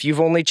watch it. If you've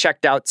only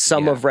checked out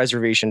some of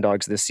Reservation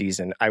Dogs this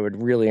season, I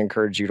would really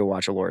encourage you to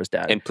watch Alora's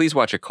dad. And please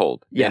watch it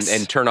cold. Yes.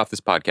 And turn off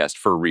this podcast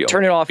for real.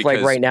 Turn it off like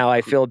right now.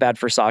 I feel bad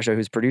for Sasha,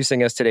 who's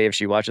producing us today, if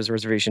she watches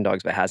Reservation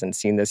Dogs but hasn't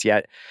seen this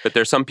yet. But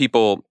there's some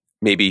people,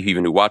 maybe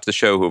even who watch the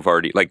show, who've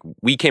already, like,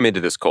 we came into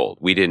this cold.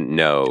 We didn't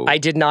know. I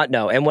did not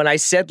know. And when I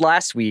said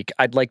last week,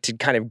 I'd like to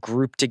kind of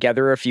group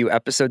together a few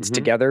episodes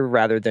together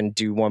rather than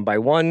do one by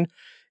one,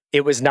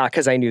 it was not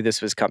because I knew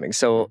this was coming.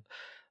 So,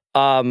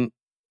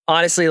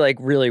 honestly, like,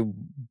 really,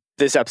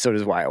 this episode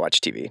is why I watch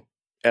TV.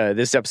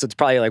 This episode's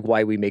probably like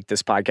why we make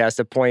this podcast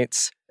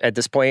at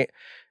this point.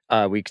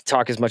 We can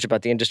talk as much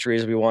about the industry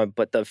as we want,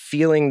 but the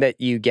feeling that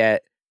you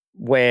get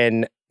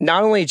when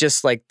not only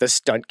just like the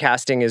stunt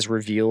casting is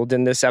revealed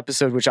in this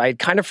episode, which I had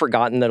kind of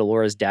forgotten that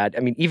Alora's dad, I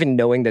mean, even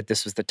knowing that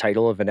this was the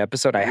title of an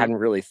episode, I hadn't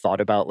really thought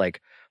about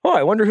like, oh,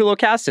 I wonder who will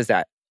cast as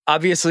that.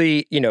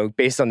 Obviously, you know,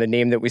 based on the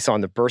name that we saw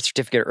on the birth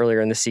certificate earlier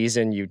in the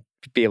season, you'd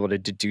be able to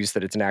deduce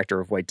that it's an actor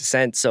of white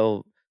descent.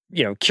 So,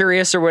 you know,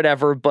 curious or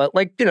whatever, but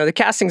like, you know, the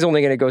casting's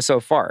only going to go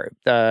so far.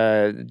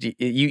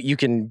 You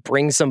can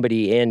bring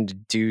somebody in to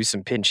do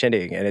some pinch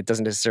hitting, and it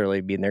doesn't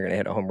necessarily mean they're going to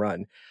hit a home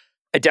run.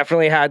 I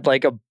definitely had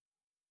like a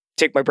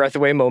take my breath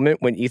away moment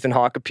when Ethan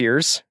Hawke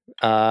appears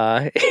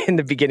in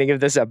the beginning of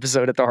this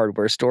episode at the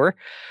hardware store.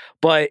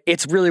 But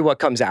it's really what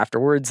comes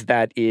afterwards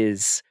that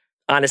is,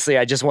 honestly,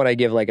 I just want to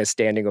give like a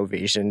standing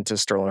ovation to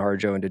Sterling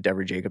Harjo and to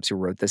Deborah Jacobs, who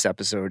wrote this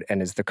episode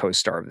and is the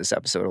co-star of this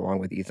episode along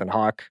with Ethan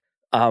Hawke.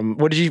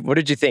 What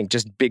did you think?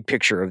 Just big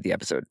picture of the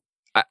episode.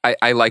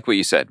 I like what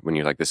you said when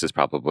you're like, this is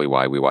probably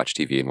why we watch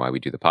TV and why we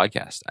do the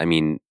podcast. I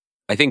mean,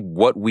 I think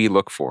what we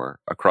look for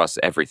across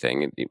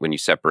everything, when you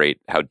separate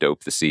how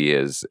dope the sea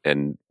is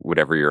and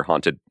whatever your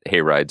haunted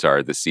hayrides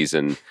are this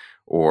season,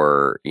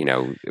 or, you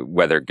know,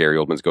 whether Gary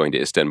Oldman's going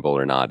to Istanbul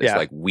or not, it's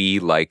like we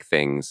like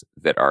things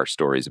that are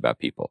stories about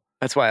people.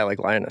 That's why I like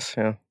Linus.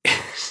 Yeah.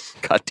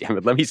 God damn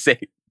it. Let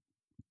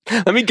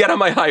me get on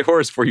my high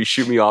horse before you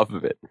shoot me off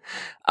of it.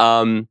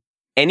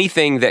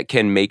 Anything that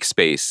can make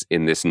space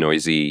in this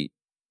noisy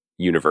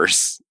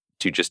universe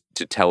to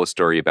tell a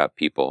story about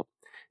people,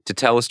 to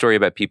tell a story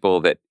about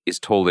people that is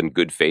told in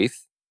good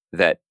faith,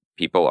 that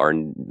people are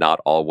not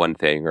all one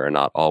thing or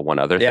not all one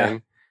other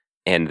thing,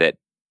 and that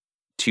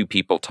two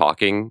people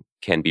talking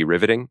can be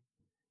riveting,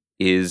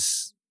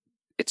 it's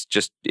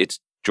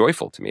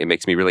joyful to me. It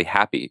makes me really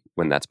happy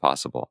when that's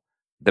possible.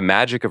 The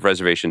magic of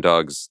Reservation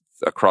Dogs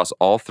across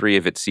all three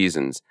of its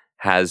seasons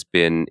has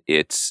been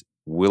its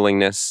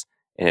willingness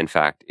and, in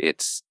fact,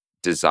 its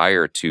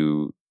desire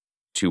to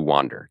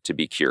wander, to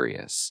be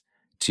curious,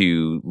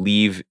 to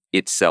leave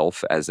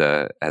itself as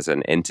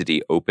an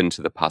entity open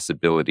to the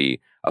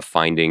possibility of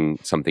finding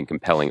something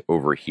compelling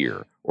over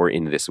here or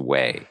in this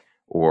way,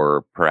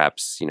 or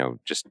perhaps, you know,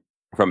 just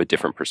from a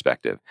different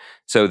perspective.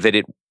 So that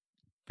it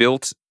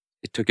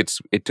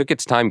took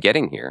its time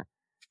getting here,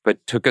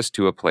 but took us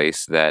to a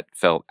place that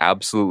felt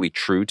absolutely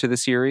true to the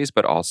series,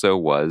 but also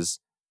was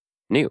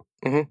new.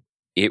 Mm-hmm.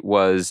 It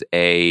was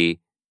a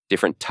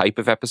different type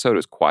of episode. It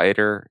was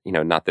quieter. You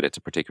know, not that it's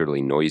a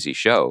particularly noisy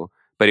show,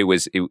 but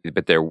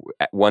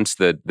once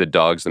the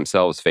dogs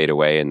themselves fade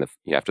away and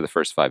after the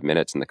first 5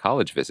 minutes in the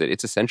college visit,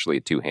 it's essentially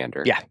a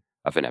two-hander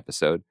of an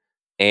episode.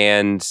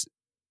 And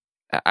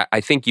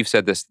I think you've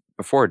said this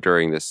before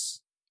during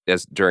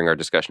our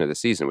discussion of the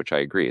season, which I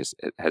agree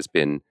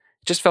it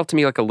just felt to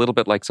me like a little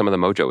bit like some of the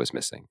mojo was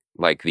missing.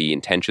 Like the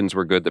intentions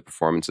were good, the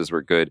performances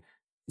were good.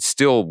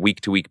 Still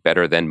week to week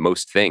better than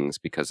most things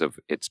because of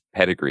its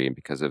pedigree and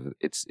because of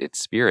its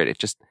spirit.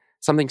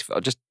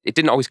 It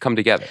didn't always come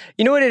together.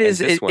 You know what it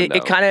is? It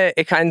kind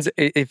of,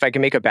 if I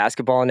can make a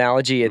basketball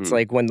analogy, it's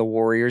like when the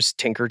Warriors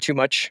tinker too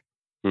much.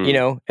 You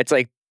know, it's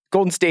like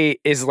Golden State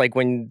is like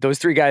when those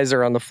three guys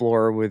are on the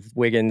floor with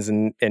Wiggins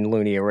and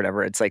Looney or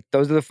whatever. It's like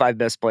those are the five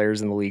best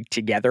players in the league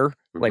together,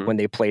 like when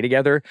they play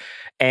together.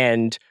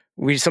 And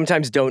we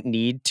sometimes don't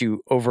need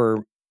to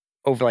over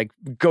like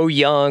go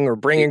young or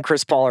bring in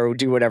Chris Paul or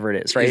do whatever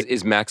it is, right?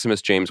 Is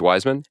Maximus James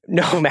Wiseman?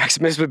 No,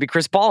 Maximus would be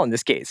Chris Paul in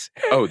this case.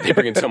 Oh, they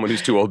bring in someone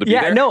who's too old to be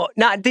there? Yeah, no,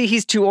 not that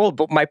he's too old,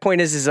 but my point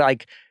is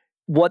like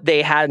what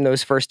they had in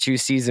those first two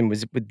seasons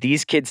was with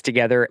these kids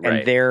together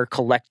and their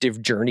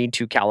collective journey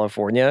to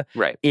California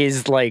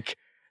is like,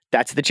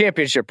 that's the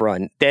championship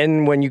run.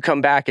 Then when you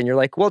come back and you're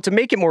like, well, to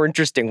make it more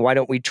interesting, why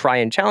don't we try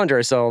and challenge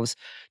ourselves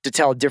to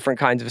tell different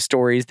kinds of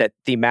stories that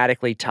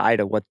thematically tie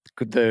to what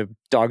the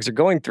dogs are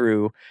going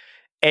through?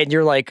 And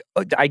you're like,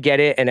 oh, I get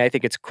it, and I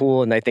think it's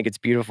cool, and I think it's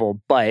beautiful,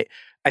 but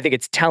I think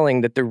it's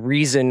telling that the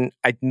reason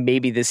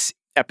maybe this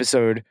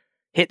episode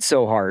hit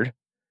so hard,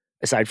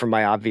 aside from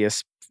my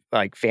obvious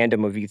like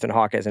fandom of Ethan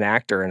Hawke as an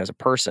actor and as a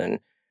person,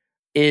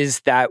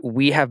 is that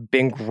we have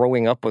been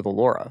growing up with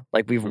Allura.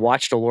 Like we've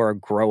watched Allura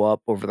grow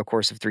up over the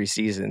course of 3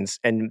 seasons,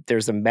 and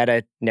there's a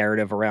meta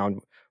narrative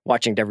around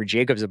watching Deborah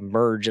Jacobs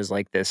emerge as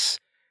like this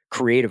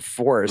creative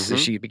force as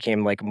she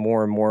became like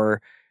more and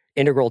more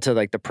integral to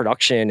like the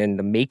production and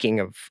the making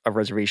of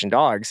Reservation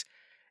Dogs.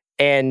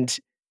 And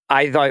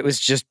I thought it was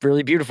just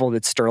really beautiful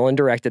that Sterling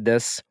directed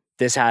this.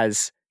 This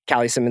has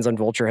Callie Simmons on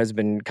Vulture has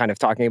been kind of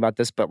talking about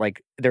this, but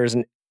like there's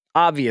an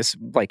obvious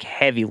like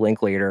heavy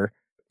Linklater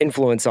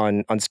influence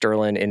on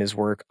Sterling in his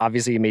work.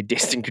 Obviously he made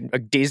Dazed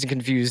and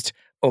Confused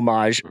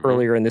homage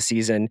earlier in the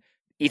season.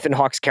 Ethan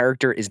Hawke's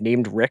character is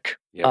named Rick.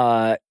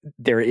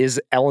 There is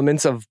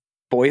elements of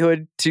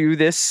Boyhood to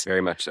this.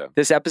 Very much so.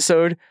 This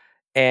episode.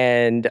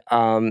 And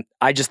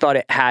I just thought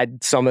it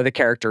had some of the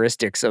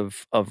characteristics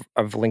of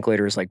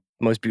Linklater's like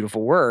most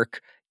beautiful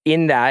work,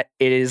 in that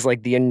it is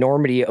like the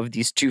enormity of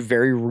these two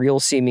very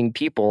real seeming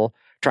people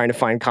trying to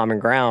find common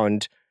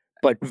ground,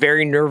 but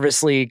very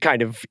nervously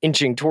kind of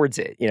inching towards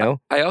it, you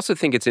know? I also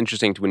think it's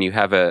interesting when you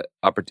have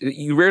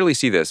you rarely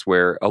see this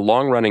where a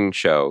long running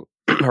show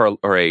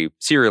or a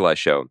serialized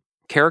show,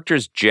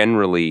 characters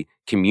generally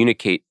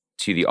communicate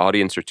to the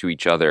audience or to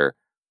each other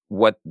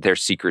what their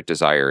secret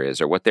desire is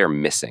or what they're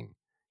missing.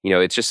 You know,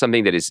 it's just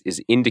something that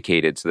is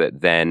indicated so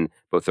that then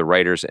both the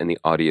writers and the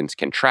audience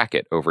can track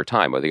it over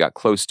time, or they got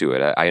close to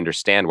it. I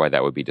understand why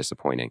that would be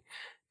disappointing.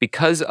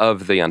 Because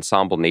of the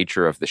ensemble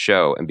nature of the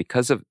show and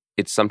because of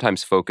its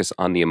sometimes focus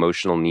on the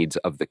emotional needs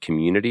of the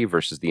community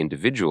versus the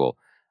individual,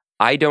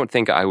 I don't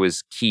think I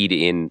was keyed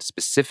in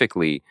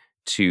specifically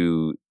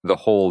to the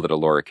hole that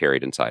Allura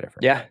carried inside of her.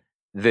 Yeah.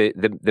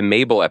 The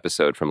Mabel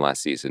episode from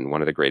last season,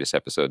 one of the greatest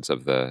episodes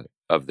of the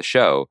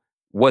show,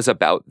 was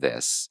about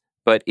this,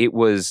 but it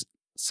was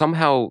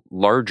somehow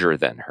larger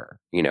than her,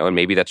 you know, and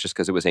maybe that's just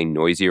because it was a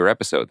noisier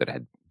episode that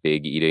had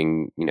big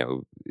eating, you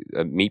know,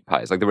 meat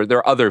pies. Like there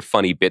are other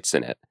funny bits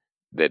in it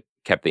that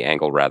kept the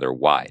angle rather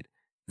wide.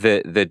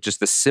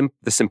 the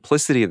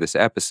simplicity of this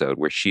episode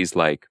where she's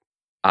like,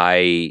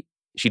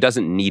 she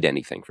doesn't need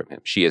anything from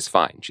him. She is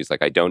fine. She's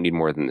like, I don't need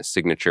more than the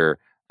signature.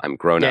 I'm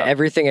grown up.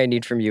 Everything I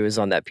need from you is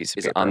on that piece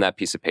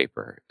of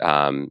paper.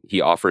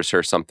 He offers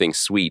her something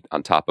sweet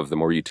on top of the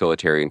more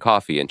utilitarian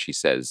coffee, and she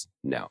says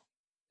no.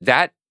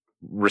 That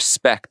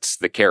respects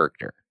the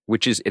character,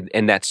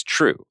 and that's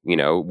true. You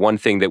know, one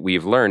thing that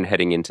we've learned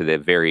heading into the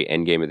very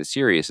end game of the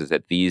series is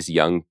that these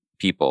young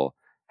people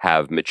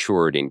have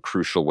matured in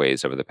crucial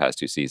ways over the past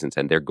 2 seasons,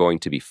 and they're going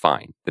to be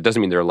fine. That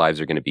doesn't mean their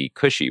lives are going to be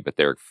cushy, but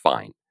they're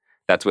fine.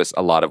 That's what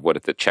a lot of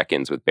what the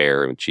check-ins with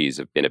Bear and Cheese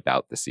have been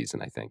about this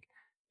season, I think.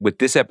 What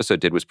this episode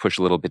did was push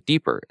a little bit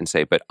deeper and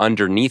say, but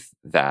underneath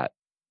that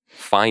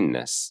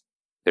fineness,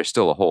 there's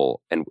still a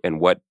hole. And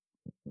what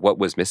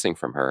was missing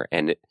from her,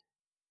 and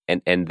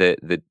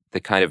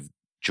the kind of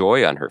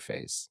joy on her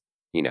face,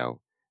 you know,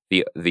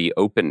 the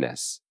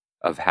openness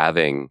of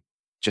having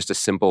just a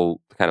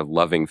simple kind of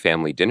loving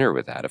family dinner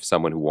with that, of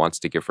someone who wants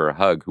to give her a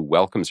hug, who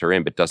welcomes her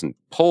in but doesn't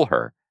pull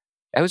her.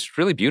 It was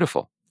really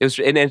beautiful. And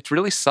it's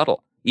really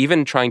subtle.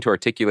 Even trying to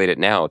articulate it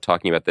now,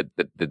 talking about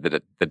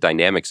the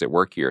dynamics at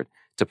work here,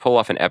 to pull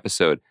off an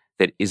episode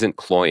that isn't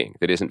cloying,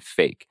 that isn't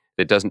fake,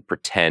 that doesn't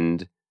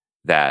pretend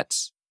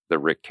that the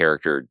Rick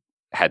character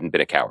hadn't been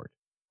a coward,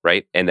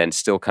 right? And then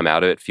still come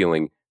out of it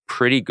feeling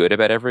pretty good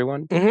about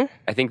everyone. Mm-hmm.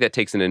 I think that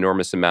takes an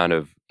enormous amount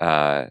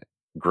of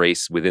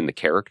grace within the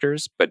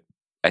characters, but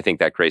I think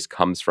that grace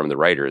comes from the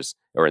writers,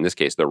 or in this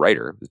case, the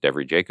writer,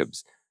 Devery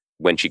Jacobs,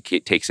 when she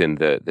takes in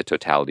the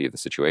totality of the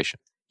situation.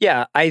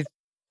 Yeah, I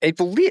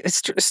believe,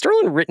 has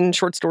Sterling written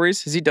short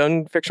stories? Has he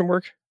done fiction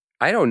work?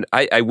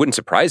 I wouldn't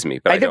surprise me,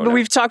 but I don't know.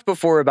 We've talked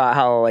before about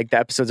how like the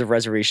episodes of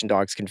Reservation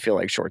Dogs can feel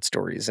like short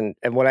stories. And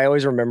what I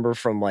always remember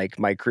from like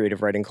my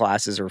creative writing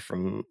classes or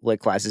from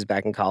lit classes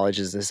back in college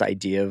is this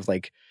idea of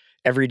like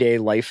everyday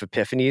life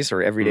epiphanies,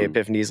 or everyday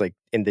epiphanies, like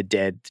in The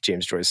Dead,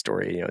 James Joyce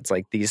story. You know, it's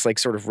like these like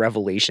sort of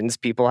revelations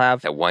people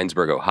have. That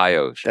Winesburg,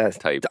 Ohio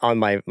type. On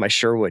my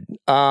Sherwood.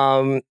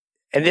 And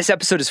this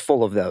episode is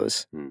full of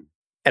those.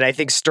 And I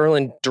think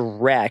Sterling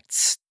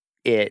directs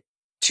it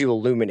to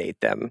illuminate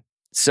them.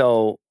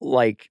 So,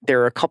 like,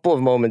 there are a couple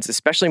of moments,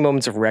 especially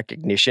moments of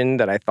recognition,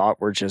 that I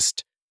thought were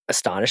just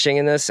astonishing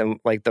in this. And,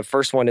 like, the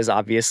first one is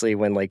obviously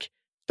when, like,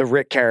 the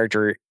Rick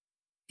character,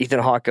 Ethan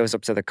Hawke, goes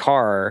up to the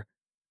car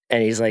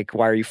and he's like,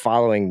 why are you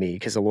following me?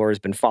 Because Alora's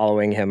been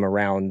following him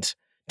around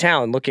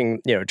town looking,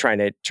 you know, trying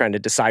to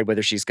decide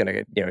whether she's going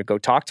to, you know, go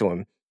talk to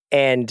him.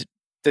 And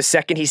the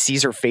second he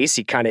sees her face,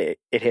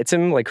 it hits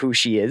him, like, who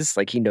she is.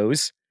 Like, he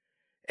knows.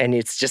 And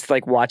it's just,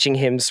 like, watching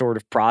him sort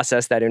of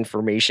process that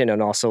information,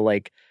 and also,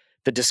 like,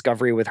 the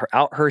discovery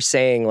without her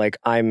saying, like,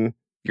 I'm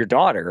your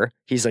daughter.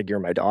 He's like, you're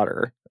my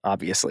daughter,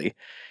 obviously.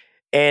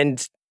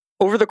 And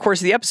over the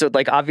course of the episode,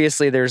 like,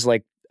 obviously there's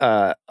like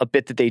a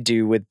bit that they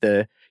do with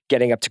the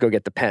getting up to go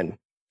get the pen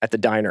at the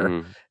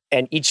diner.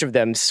 And each of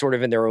them sort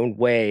of in their own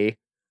way,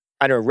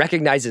 I don't know,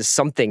 recognizes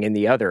something in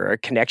the other, a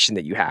connection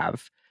that you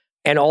have.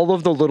 And all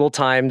of the little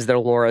times that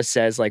Laura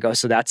says, like, oh,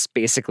 so that's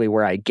basically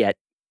where I get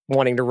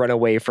wanting to run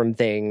away from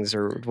things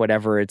or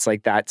whatever. It's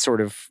like that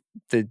sort of,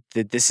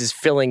 this is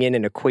filling in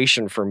an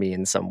equation for me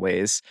in some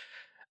ways.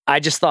 I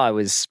just thought it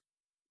was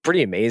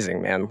pretty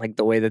amazing, man. Like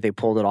the way that they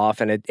pulled it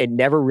off, and it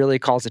never really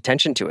calls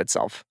attention to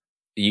itself.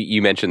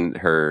 You mentioned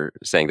her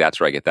saying that's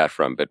where I get that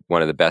from, but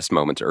one of the best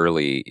moments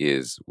early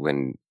is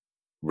when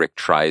Rick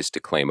tries to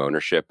claim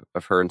ownership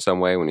of her in some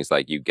way, when he's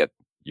like, you get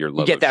your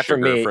love of that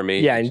sugar for me.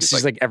 Yeah, and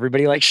she's like,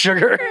 everybody likes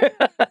sugar.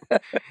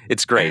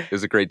 It's great. It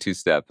was a great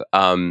two-step.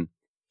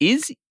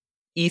 Is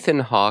Ethan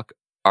Hawke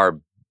our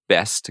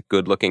best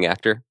good-looking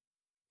actor?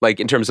 Like,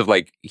 in terms of,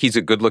 like, he's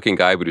a good-looking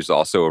guy, but who's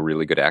also a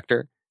really good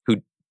actor.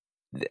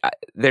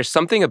 There's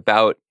something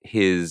about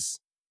his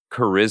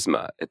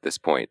charisma at this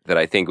point that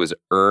I think was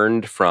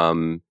earned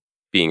from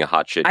being a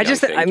hotshot. I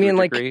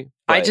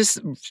just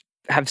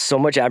have so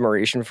much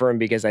admiration for him,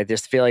 because I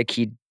just feel like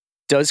he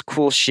does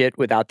cool shit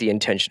without the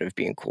intention of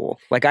being cool.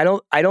 Like, I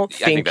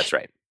think that's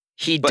right.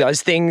 He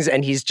does things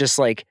and he's just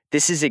like,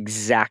 this is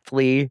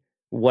exactly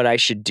what I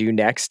should do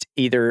next,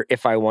 either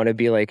if I want to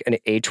be like an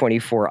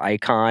A24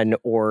 icon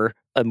or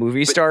a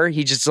movie star.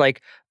 He just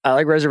like, I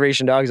like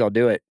Reservation Dogs, I'll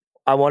do it.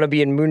 I want to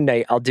be in Moon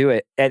Knight, I'll do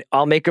it. And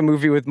I'll make a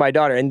movie with my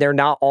daughter. And they're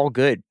not all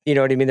good. You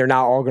know what I mean? They're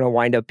not all going to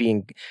wind up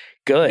being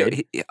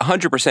good.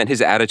 100%.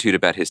 His attitude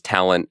about his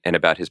talent and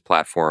about his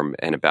platform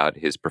and about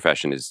his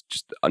profession is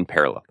just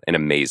unparalleled and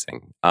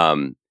amazing.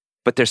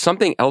 But there's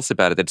something else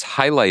about it that's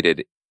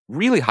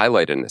really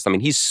highlighted in this. I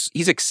mean, he's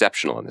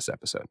exceptional in this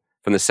episode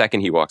from the second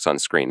he walks on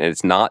screen. And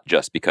it's not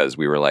just because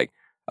we were like,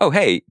 oh,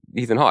 hey,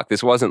 Ethan Hawke.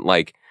 This wasn't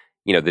like,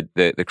 you know,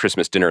 the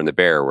Christmas dinner and the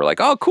bear. We're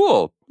like, oh,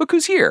 cool. Look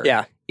who's here.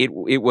 Yeah.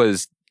 It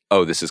was,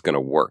 oh, this is going to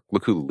work.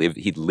 Look who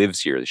he lives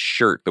here. The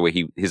shirt, the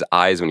way his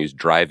eyes when he was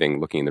driving,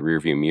 looking in the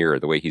rearview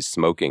mirror, the way he's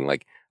smoking,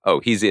 like, oh,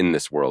 he's in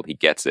this world. He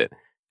gets it.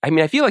 I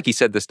mean, I feel like he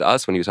said this to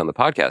us when he was on the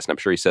podcast, and I'm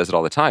sure he says it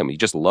all the time. He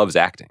just loves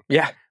acting.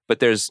 Yeah.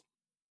 But there's,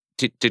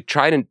 to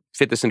try to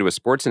fit this into a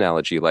sports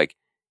analogy, like,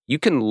 you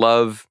can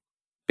love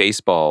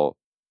baseball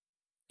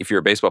if you're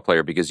a baseball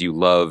player because you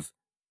love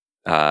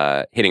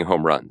hitting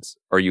home runs,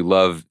 or you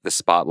love the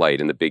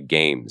spotlight in the big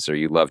games, or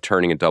you love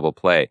turning a double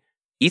play.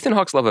 Ethan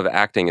Hawke's love of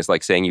acting is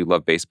like saying you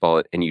love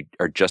baseball and you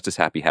are just as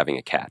happy having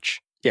a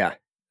catch. Yeah.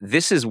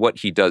 This is what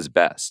he does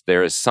best.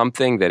 There is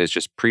something that is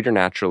just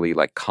preternaturally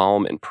like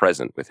calm and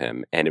present with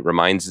him. And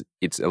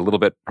it's a little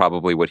bit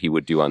probably what he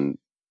would do on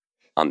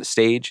the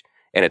stage.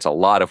 And it's a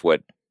lot of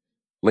what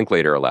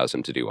Linklater allows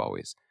him to do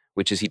always,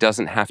 which is he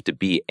doesn't have to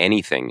be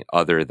anything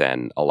other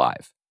than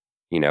alive,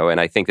 And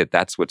I think that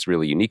that's what's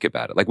really unique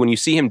about it. Like when you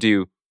see him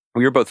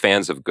we were both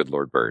fans of Good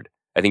Lord Bird.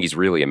 I think he's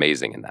really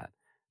amazing in that.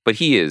 But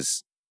he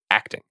is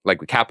acting, like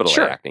capital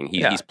A acting.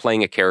 He's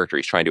playing a character.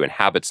 He's trying to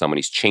inhabit someone.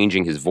 He's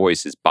changing his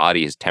voice, his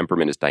body, his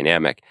temperament, his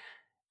dynamic.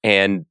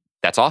 And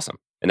that's awesome.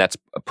 And that's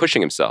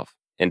pushing himself.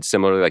 And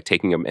similarly, like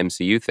taking an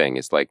MCU thing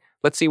is like,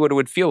 let's see what it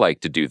would feel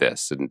like to do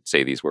this and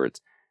say these words.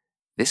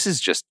 He's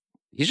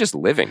just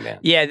living, man.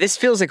 Yeah, this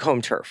feels like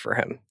home turf for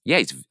him.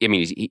 Yeah,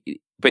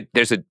 but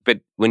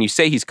when you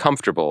say he's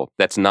comfortable,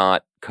 that's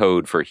not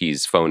code for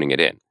he's phoning it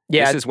in.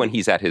 Yeah. This is when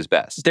he's at his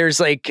best. There's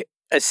like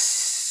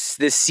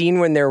this scene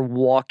when they're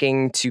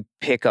walking to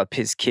pick up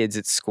his kids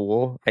at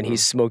school and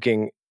he's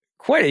smoking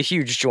quite a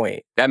huge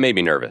joint. That made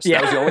me nervous.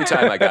 Yeah. That was the only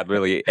time I got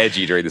really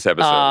edgy during this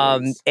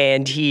episode.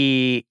 And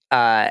she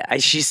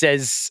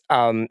says,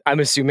 I'm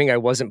assuming I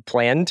wasn't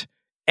planned.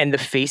 And the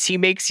face he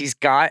makes, he's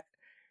got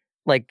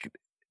like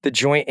the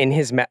joint in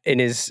between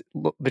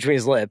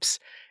his lips.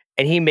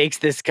 And he makes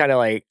this kind of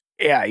like,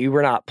 yeah, you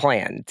were not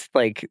planned.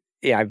 Like,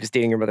 yeah, I was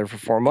dating your mother for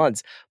 4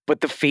 months.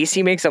 But the face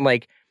he makes, I'm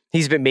like,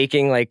 he's been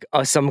making like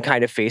some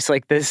kind of face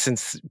like this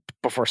since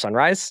before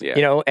sunrise,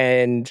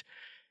 and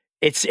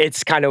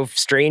it's kind of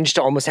strange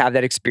to almost have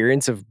that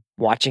experience of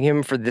watching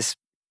him for this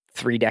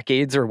 3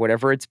 decades or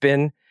whatever it's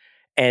been,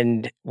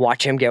 and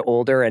watch him get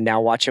older and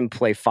now watch him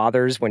play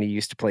fathers when he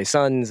used to play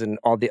sons and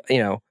all the,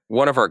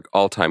 One of our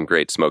all-time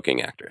great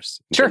smoking actors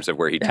in terms of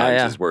where he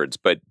times his words.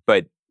 But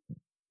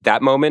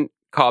that moment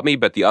caught me,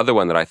 but the other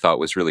one that I thought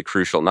was really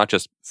crucial, not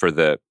just for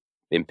the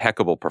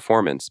impeccable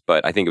performance,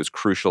 but I think it was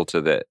crucial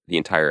to the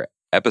entire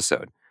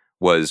episode,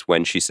 was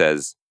when she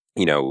says,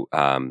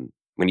 when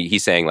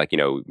he's saying like,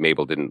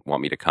 Mabel didn't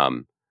want me to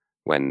come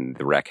when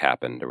the wreck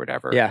happened or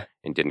whatever,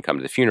 and didn't come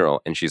to the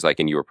funeral. And she's like,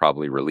 and you were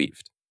probably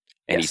relieved.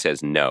 And he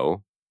says,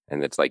 no.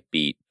 And it's like,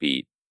 beat.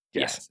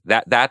 Yes.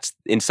 That's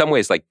in some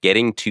ways like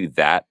getting to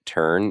that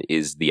turn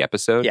is the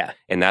episode. Yeah.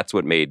 And that's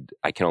what made,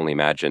 I can only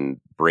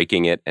imagine,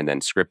 breaking it and then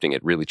scripting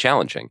it really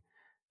challenging,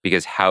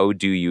 because how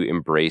do you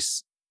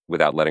embrace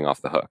without letting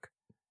off the hook?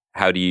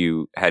 How do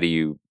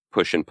you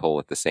push and pull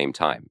at the same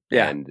time?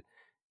 Yeah. And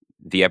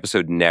the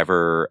episode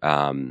never,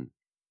 you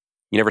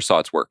never saw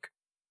its work.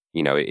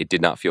 It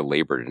did not feel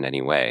labored in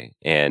any way.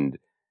 And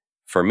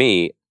for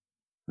me,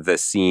 the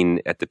scene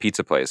at the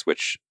pizza place,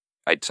 which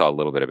I saw a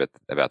little bit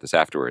about this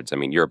afterwards. I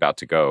mean, you're about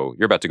to go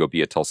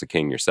be a Tulsa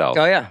King yourself.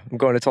 Oh yeah, I'm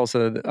going to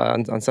Tulsa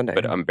on Sunday.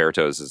 But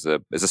Umberto's is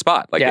a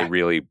spot. Like they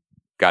really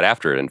got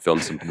after it and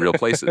filmed some real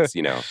places.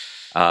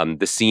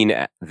 The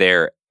scene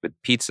there with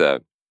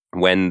pizza,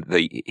 when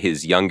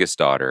his youngest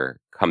daughter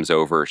comes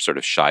over sort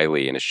of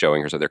shyly and is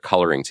showing her, so they're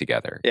coloring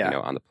together,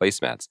 on the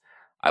placemats.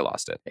 I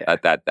lost it. Yeah.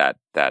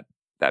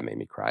 That made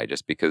me cry,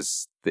 just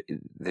because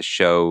the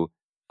show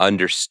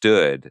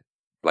understood,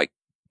 like,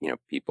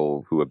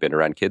 people who have been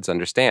around kids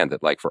understand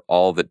that, like, for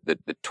all the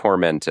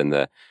torment and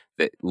the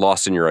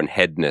lost in your own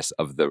headness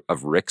of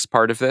Rick's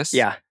part of this,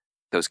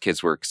 those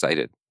kids were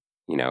excited.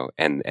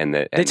 And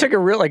they took a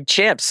real like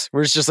champs,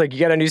 where it's just like, you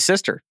got a new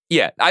sister.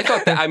 Yeah, I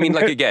thought that. I mean,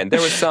 like, again,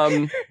 there was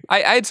some. I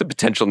had some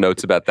potential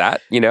notes about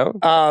that.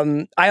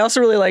 I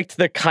also really liked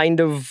the kind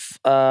of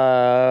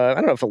I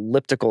don't know if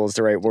elliptical is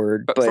the right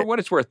word, but for what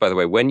it's worth, by the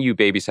way, when you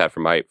babysat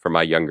for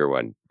my younger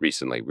one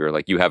recently, we were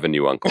like, you have a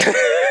new uncle.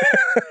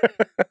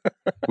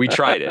 We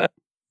tried it.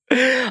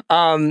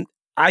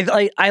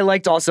 I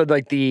liked also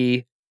like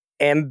the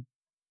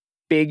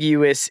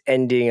ambiguous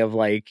ending of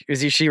like,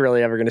 is she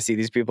really ever going to see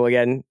these people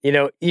again? You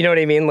know what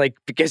I mean? Like,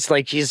 because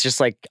like he's just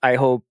like, I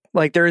hope,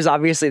 like, there is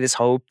obviously this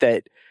hope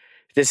that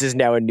this is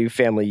now a new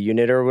family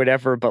unit or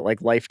whatever, but like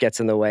life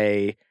gets in the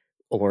way.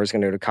 Laura's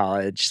going to go to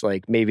college.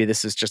 Like, maybe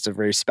this is just a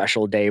very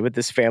special day with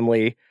this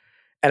family.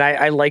 And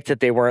I liked that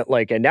they weren't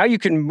like, and now you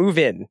can move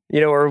in,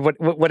 or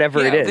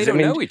whatever it is. They don't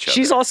know each other.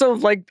 She's also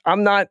like, I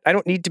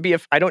don't need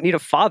a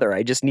father.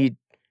 I just need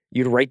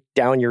you to write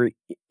down your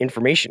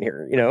information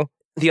here,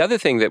 The other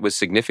thing that was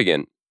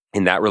significant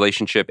in that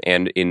relationship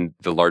and in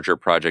the larger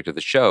project of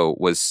the show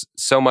was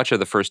so much of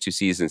the first 2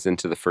 seasons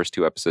into the first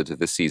 2 episodes of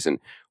this season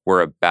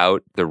were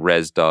about the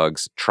Res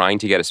Dogs trying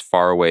to get as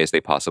far away as they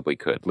possibly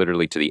could,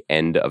 literally to the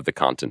end of the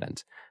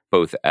continent,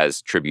 both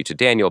as tribute to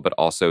Daniel, but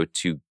also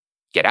to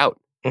get out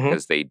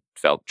because they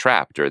felt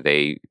trapped or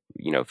they,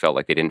 felt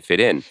like they didn't fit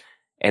in.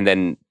 And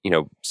then,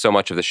 so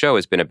much of the show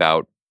has been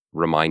about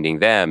reminding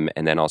them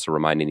and then also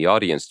reminding the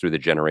audience through the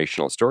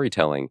generational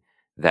storytelling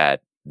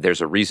that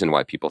there's a reason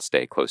why people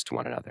stay close to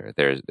one another.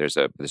 There's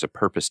a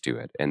purpose to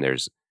it, and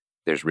there's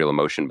real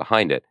emotion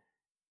behind it.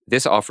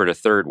 This offered a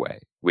third way,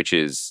 which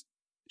is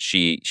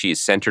she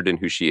is centered in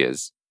who she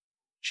is.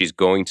 She's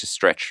going to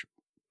stretch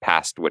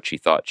past what she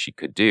thought she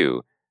could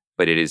do,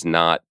 but it's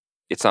not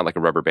like a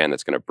rubber band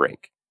that's going to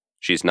break.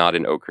 She's not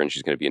in Okra and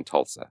she's going to be in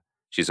Tulsa.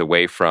 She's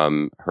away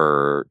from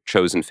her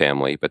chosen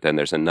family, but then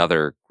there's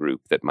another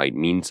group that might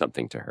mean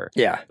something to her.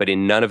 Yeah. But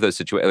in none of those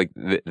situations,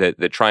 like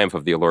the triumph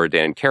of the Elora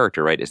Danan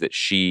character, right, is that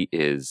she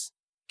is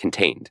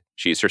contained.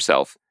 She's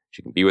herself.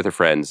 She can be with her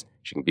friends.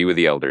 She can be with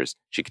the elders.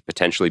 She could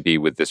potentially be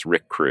with this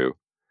Rick crew.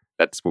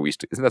 That's what we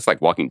used to, that's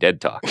like Walking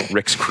Dead talk.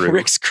 Rick's crew.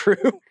 Rick's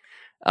crew.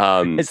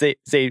 As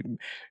they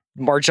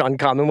march on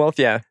Commonwealth,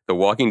 yeah. The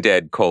Walking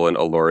Dead :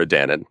 Elora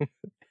Danan.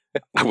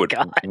 I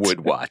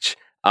would watch.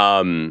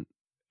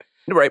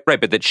 Right,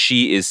 but that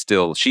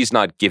she's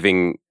not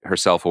giving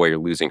herself away or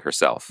losing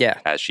herself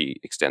as she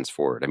extends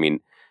forward. I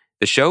mean,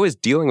 the show is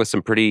dealing with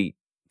some pretty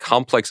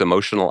complex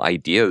emotional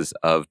ideas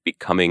of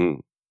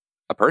becoming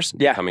a person,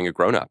 becoming a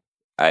grown-up.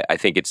 I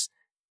think it's,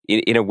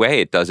 in a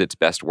way, it does its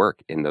best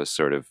work in those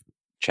sort of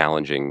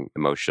challenging,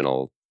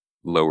 emotional,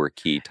 lower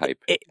key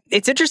type.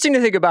 It's interesting to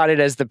think about it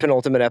as the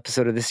penultimate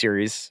episode of the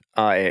series.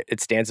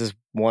 It stands as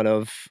one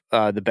of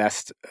the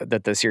best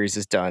that the series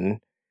has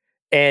done.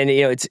 And,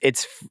 you know,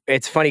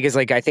 it's funny because,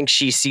 like, I think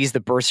she sees the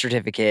birth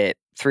certificate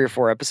 3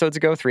 episodes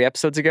ago.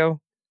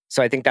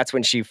 So I think that's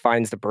when she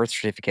finds the birth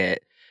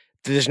certificate.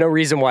 There's no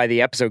reason why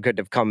the episode couldn't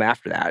have come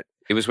after that.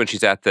 It was when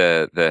she's at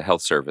the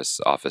health service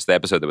office, the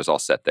episode that was all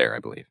set there, I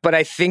believe. But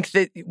I think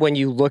that when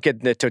you look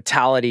at the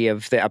totality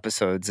of the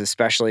episodes,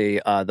 especially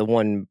the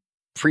one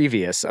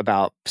previous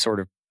about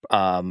sort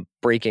of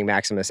breaking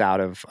Maximus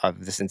out of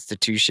this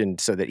institution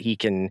so that he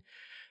can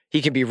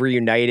be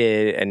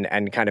reunited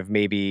and kind of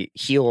maybe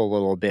heal a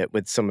little bit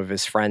with some of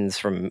his friends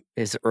from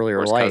his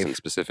earlier life. Cousin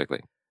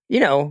specifically. You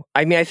know,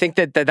 I mean, I think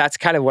that's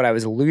kind of what I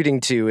was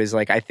alluding to is,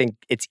 like, I think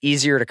it's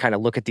easier to kind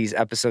of look at these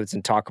episodes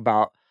and talk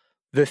about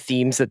the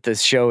themes that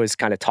this show is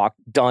kind of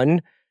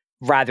done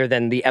rather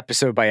than the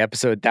episode by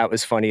episode. That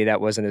was funny. That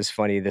wasn't as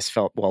funny. This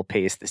felt well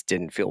paced. This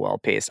didn't feel well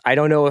paced. I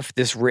don't know if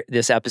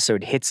this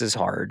episode hits as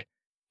hard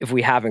if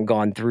we haven't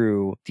gone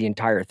through the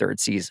entire 3rd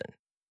season.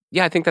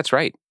 Yeah, I think that's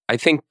right. I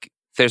think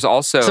there's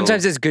also...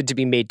 Sometimes it's good to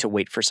be made to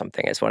wait for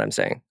something, is what I'm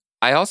saying.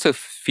 I also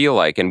feel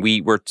like, and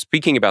we were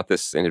speaking about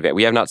this in advance,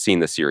 we have not seen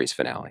the series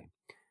finale,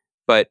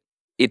 but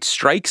it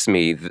strikes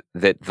me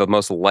that the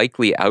most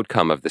likely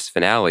outcome of this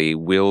finale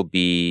will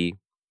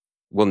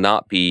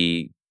not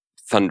be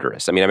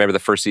thunderous. I mean, I remember the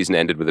first season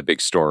ended with a big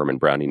storm and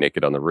Brownie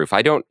naked on the roof.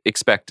 I don't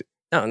expect...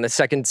 No, and the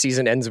 2nd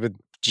season ends with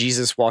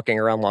Jesus walking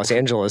around Los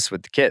Angeles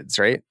with the kids,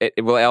 right?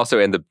 It will also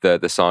end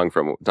the song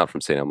from, not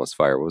from St. Elmo's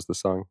Fire, what was the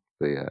song?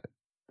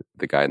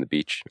 The guy on the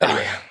beach.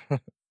 Anyway.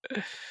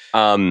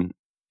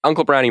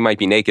 Uncle Brownie might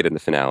be naked in the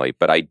finale,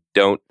 but I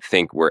don't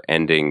think we're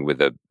ending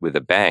with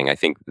a bang. I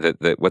think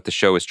that what the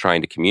show is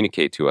trying to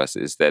communicate to us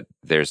is that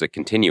there's a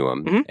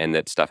continuum and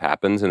that stuff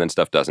happens and then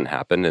stuff doesn't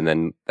happen. And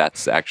then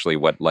that's actually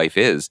what life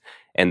is.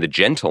 And the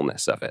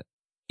gentleness of it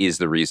is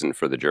the reason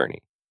for the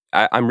journey.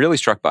 I'm really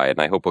struck by it,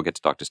 and I hope we'll get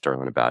to talk to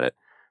Sterling about it.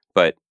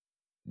 But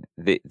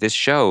this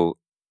show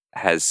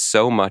has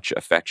so much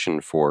affection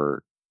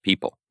for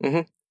people.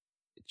 It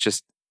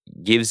just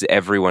gives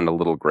everyone a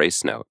little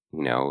grace note,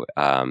 you know,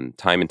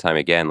 time and time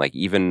again. Like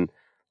even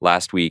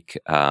last week,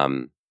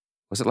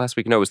 was it last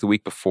week? No, it was the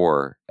week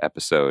before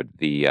episode.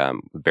 The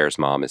Bear's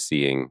mom is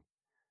seeing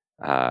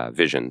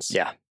visions.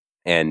 Yeah.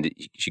 And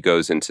she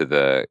goes into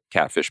the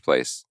catfish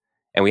place.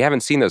 And we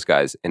haven't seen those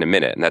guys in a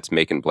minute. And that's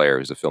Macon Blair,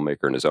 who's a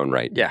filmmaker in his own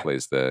right. Yeah. He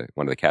plays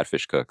one of the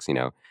catfish cooks, you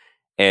know.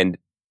 And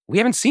we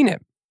haven't seen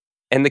him.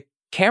 And the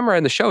camera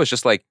in the show is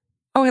just like,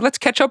 oh, hey, let's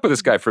catch up with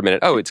this guy for a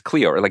minute. Oh, it's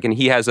Cleo. Or like, and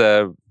he has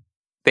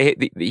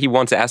he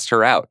once asked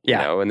her out, you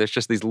know, and there's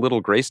just these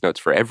little grace notes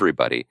for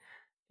everybody.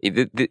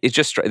 It's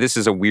just, this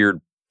is a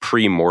weird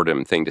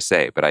pre-mortem thing to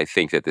say, but I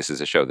think that this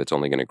is a show that's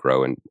only going to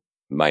grow in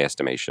my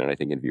estimation, and I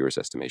think in viewers'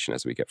 estimation,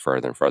 as we get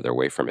farther and farther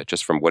away from it,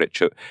 just from what it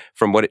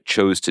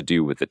chose to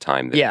do with the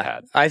time that it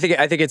had. I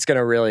think it's going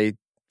to really,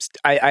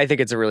 I think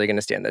it's really going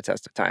to stand the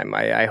test of time.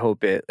 I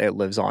hope it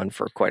lives on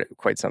for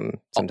quite some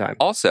time.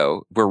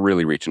 Also, we're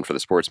really reaching for the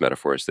sports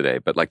metaphors today,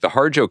 but like the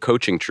Harjo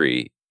coaching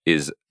tree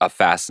is a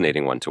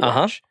fascinating one to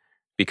watch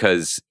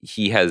because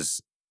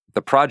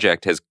the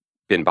project has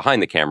been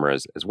behind the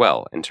cameras as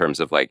well in terms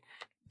of like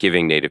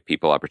giving Native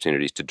people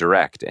opportunities to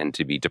direct and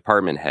to be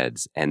department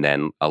heads, and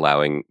then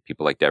allowing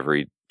people like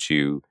Devery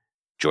to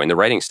join the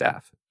writing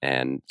staff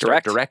and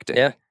start directing.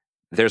 Yeah.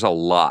 There's a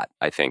lot,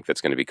 I think,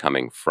 that's going to be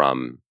coming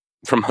from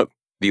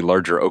the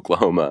larger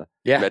Oklahoma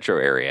metro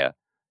area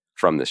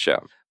from this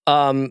show.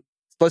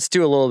 Let's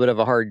do a little bit of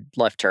a hard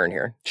left turn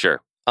here. Sure.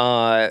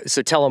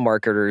 So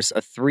Telemarketers, a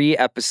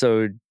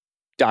 3-episode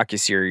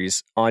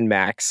docuseries on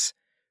Max,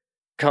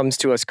 comes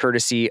to us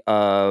courtesy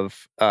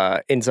of,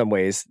 in some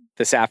ways,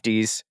 the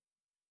Safdies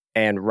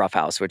and Rough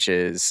House, which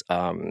is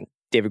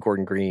David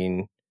Gordon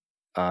Green,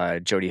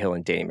 Jody Hill,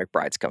 and Danny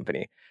McBride's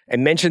company. I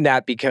mention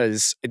that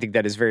because I think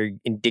that is very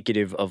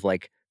indicative of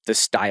like the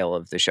style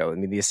of the show. I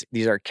mean,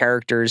 these are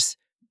characters,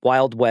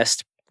 Wild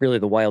West, really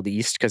the Wild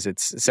East, because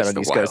it's set on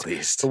the East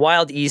Coast. The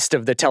Wild East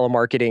of the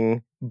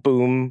telemarketing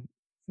boom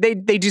they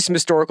do some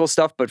historical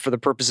stuff, but for the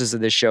purposes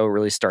of this show, it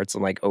really starts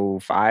in like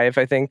 05,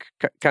 I think,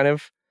 kind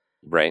of.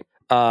 Right.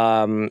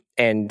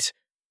 And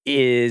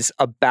is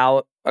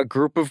about a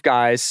group of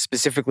guys,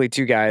 specifically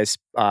two guys,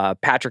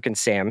 Patrick and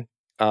Sam.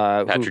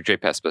 Patrick J.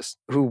 Pespis.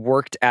 Who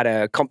worked at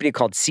a company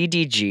called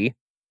CDG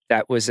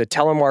that was a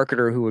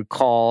telemarketer who would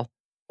call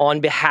on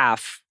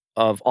behalf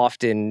of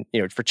often,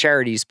 for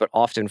charities, but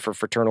often for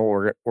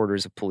fraternal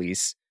orders of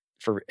police,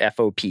 for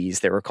FOPs,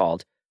 they were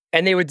called.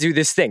 And they would do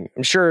this thing.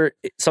 I'm sure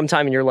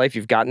sometime in your life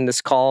you've gotten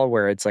this call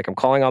where it's like, I'm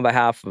calling on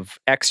behalf of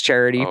X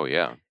charity. Oh,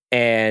 yeah.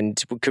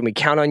 And can we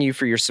count on you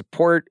for your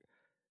support?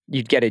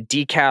 You'd get a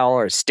decal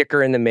or a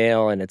sticker in the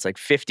mail, and it's like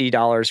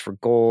 $50 for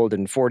gold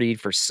and $40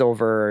 for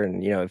silver.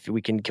 And, if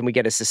we can we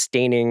get a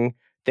sustaining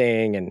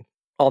thing and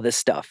all this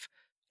stuff.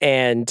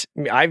 And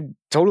I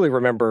totally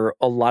remember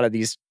a lot of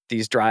these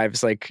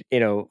drives, like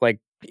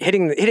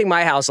hitting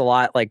my house a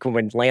lot, like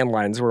when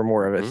landlines were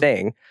more of a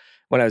thing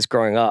when I was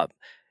growing up.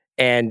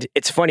 And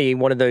it's funny,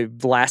 one of the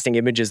lasting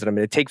images that I'm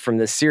going to take from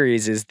this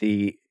series is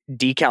the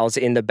decals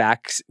in the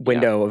back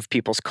window of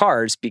people's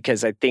cars,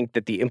 because I think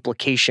that the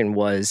implication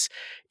was,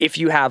 if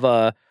you have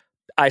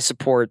I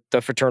support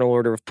the Fraternal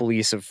Order of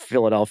Police of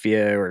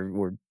Philadelphia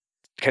or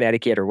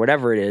Connecticut or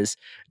whatever it is,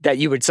 that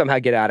you would somehow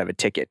get out of a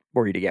ticket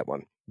were you to get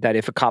one. That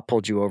if a cop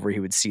pulled you over, he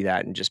would see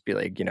that and just be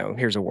like,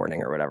 here's a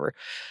warning or whatever.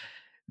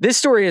 This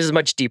story is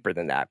much deeper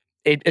than that.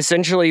 It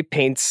essentially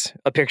paints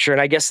a picture,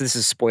 and I guess this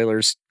is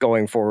spoilers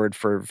going forward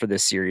for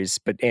this series,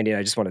 but Andy and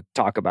I just want to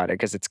talk about it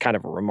because it's kind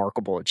of a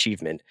remarkable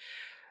achievement.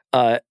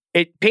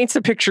 It paints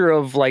a picture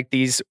of like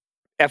these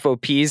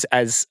FOPs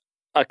as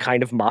a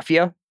kind of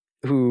mafia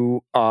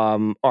who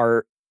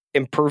are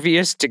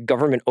impervious to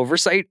government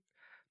oversight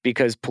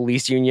because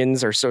police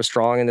unions are so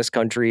strong in this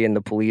country, and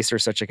the police are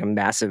such like a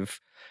massive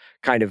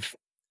kind of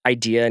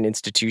idea and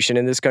institution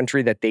in this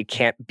country that they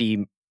can't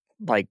be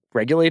like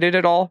regulated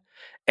at all.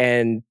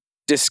 And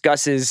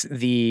discusses in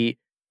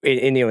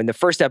the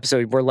first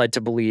episode, we're led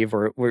to believe,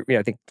 or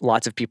I think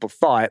lots of people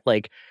thought,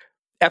 like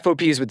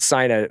FOPs would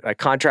sign a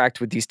contract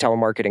with these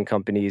telemarketing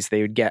companies.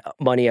 They would get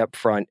money up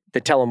front.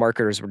 The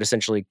telemarketers would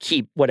essentially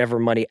keep whatever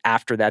money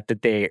after that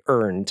they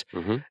earned.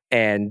 Mm-hmm.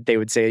 And they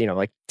would say,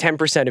 like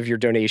 10% of your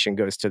donation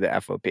goes to the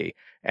FOP,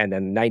 and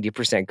then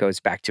 90% goes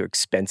back to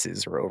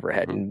expenses or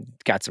overhead. Mm-hmm. And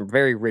got some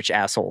very rich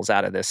assholes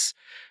out of this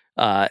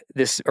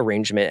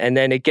arrangement. And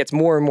then it gets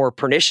more and more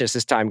pernicious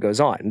as time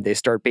goes on. They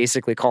start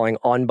basically calling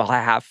on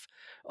behalf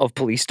of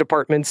police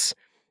departments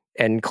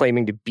and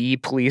claiming to be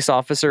police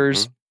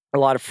officers. Mm-hmm. A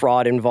lot of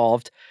fraud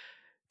involved.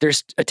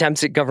 There's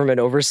attempts at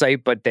government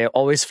oversight, but they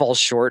always fall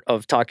short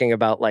of talking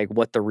about like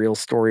what the real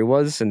story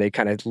was. And they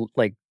kind of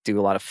like do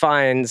a lot of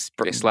fines.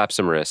 They slap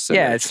some wrists.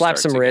 Yeah, it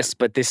slaps some wrists,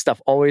 but this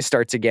stuff always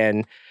starts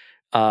again.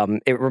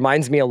 It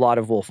reminds me a lot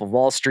of Wolf of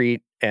Wall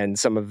Street and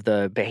some of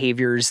the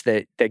behaviors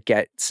that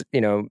get,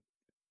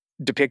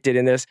 depicted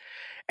in this.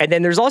 And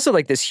then there's also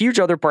like this huge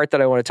other part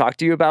that I want to talk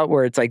to you about,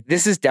 where it's like,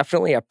 this is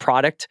definitely a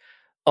product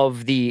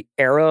of the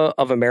era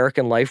of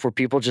American life where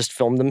people just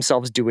film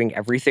themselves doing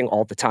everything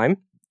all the time.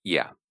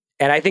 Yeah.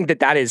 And I think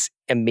that is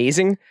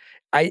amazing.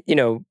 As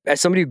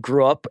somebody who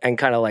grew up and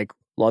kind of like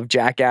loved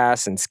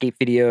Jackass and skate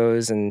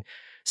videos and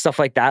stuff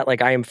like that,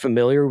 like I am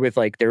familiar with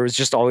like, there was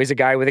just always a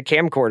guy with a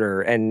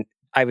camcorder. And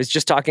I was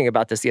just talking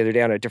about this the other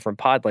day on a different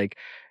pod, like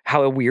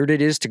how weird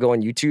it is to go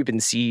on YouTube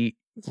and see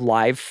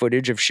live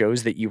footage of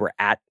shows that you were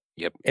at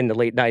in the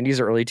late 90s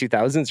or early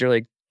 2000s. You're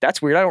like,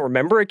 that's weird. I don't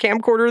remember a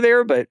camcorder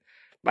there, but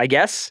I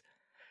guess.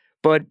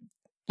 But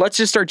let's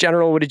just start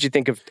general. What did you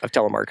think of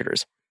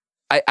Telemarketers?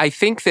 I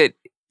think that...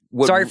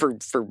 Sorry for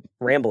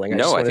rambling.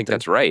 I think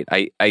that's right.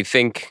 I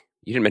think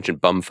you didn't mention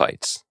bum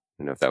fights.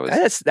 I don't know if that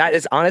was... That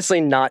is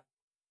honestly not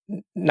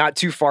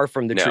too far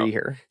from the tree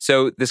here.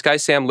 So this guy,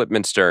 Sam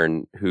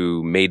Lipman-Stern,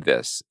 who made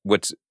this,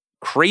 what's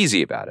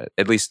crazy about it,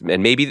 at least,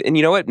 and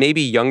you know what?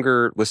 Maybe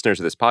younger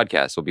listeners of this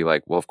podcast will be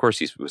like, well, of course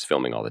he was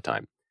filming all the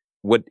time.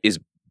 What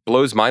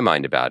blows my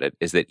mind about it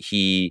is that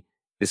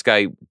this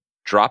guy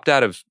dropped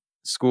out of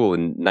school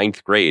in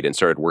 9th grade and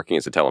started working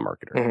as a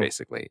telemarketer,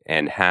 basically,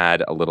 and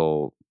had a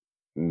little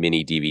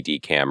mini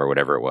DVD cam or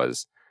whatever it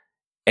was,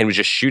 and was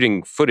just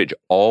shooting footage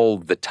all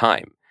the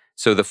time.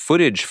 So the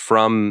footage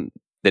from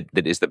that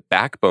is the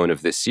backbone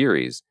of this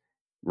series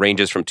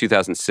ranges from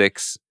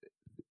 2006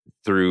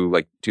 through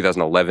like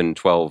 2011,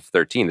 12,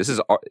 13.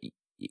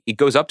 It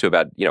goes up to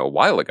about, a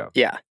while ago.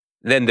 Yeah.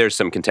 Then there's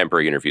some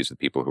contemporary interviews with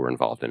people who were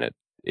involved in it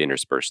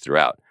interspersed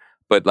throughout.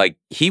 But like,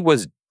 he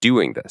was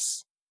doing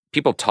this.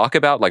 People talk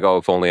about like, oh,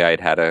 if only I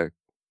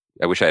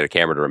wish I had a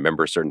camera to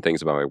remember certain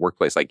things about my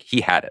workplace. Like,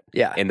 he had it.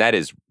 Yeah. And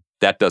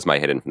that does my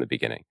head in from the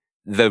beginning.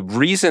 The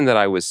reason that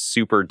I was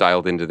super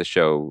dialed into the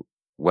show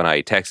when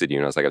I texted you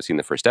and I was like, I've seen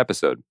the first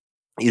episode,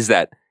 is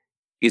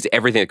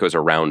everything that goes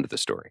around the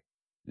story.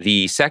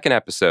 The second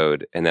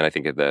episode, and then I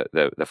think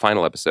the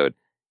final episode,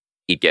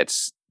 it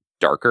gets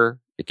darker,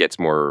 it gets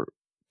more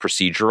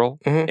procedural,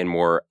 and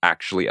more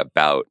actually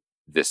about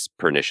this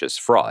pernicious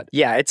fraud.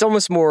 Yeah, it's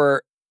almost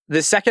more...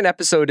 The second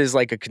episode is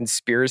like a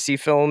conspiracy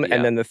film,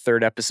 and then the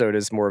third episode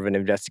is more of an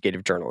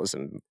investigative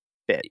journalism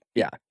bit.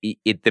 Yeah.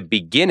 At the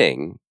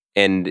beginning,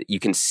 and you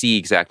can see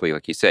exactly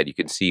like you said, you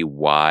can see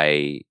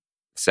why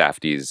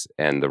Safdie's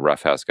and the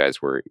Roughhouse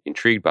guys were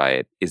intrigued by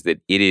it, is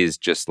that it is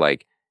just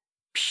like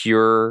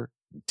pure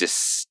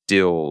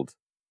distilled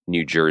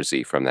New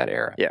Jersey from that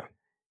era. Yeah.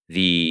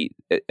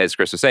 As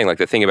Chris was saying, like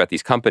the thing about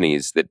these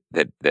companies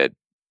that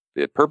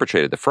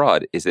perpetrated the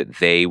fraud is that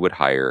they would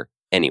hire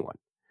anyone.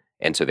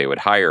 And so they would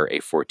hire a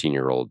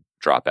 14-year-old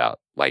dropout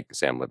like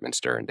Sam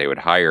Lipman-Stern. They would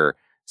hire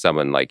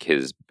someone like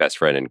his best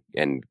friend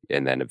and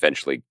then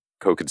eventually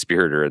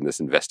co-conspirator in this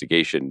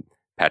investigation,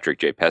 Patrick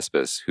J.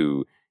 Pespis,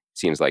 who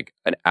seems like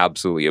an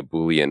absolutely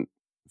ebullient,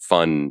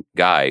 fun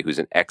guy who's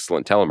an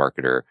excellent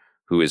telemarketer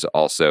who is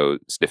also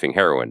sniffing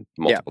heroin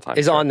multiple times.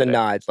 Is on the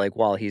nod, like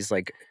while he's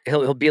like,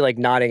 he'll be like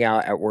nodding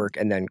out at work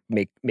and then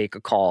make a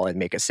call and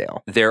make a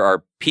sale. There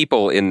are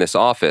people in this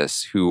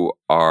office who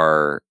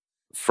are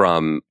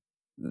from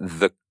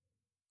the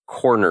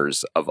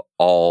corners of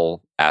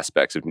all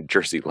aspects of New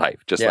Jersey life.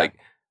 Just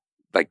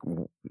like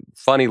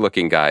funny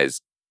looking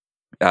guys,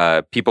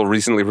 people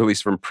recently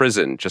released from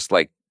prison, just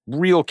like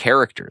real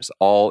characters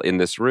all in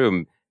this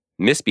room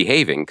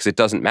misbehaving because it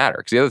doesn't matter.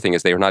 Because the other thing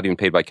is they are not even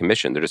paid by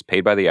commission. They're just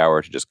paid by the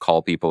hour to just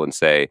call people and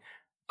say,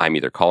 I'm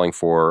either calling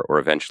for or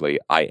eventually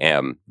I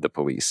am the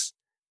police.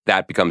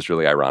 That becomes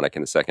really ironic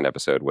in the second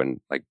episode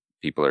when like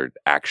people are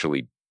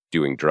actually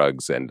doing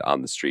drugs and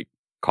on the street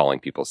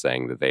calling people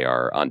saying that they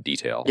are on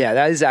detail. Yeah,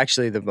 that is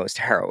actually the most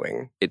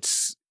harrowing.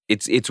 It's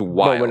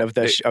wild moment of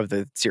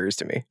the series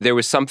to me. There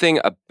was something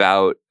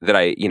about that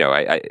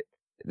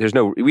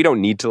we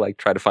don't need to like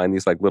try to find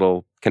these like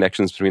little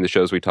connections between the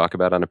shows we talk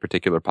about on a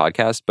particular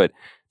podcast. But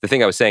the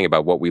thing I was saying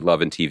about what we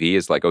love in TV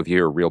is like, oh,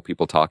 here are real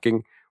people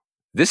talking.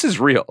 This is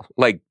real.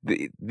 Like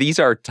these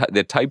are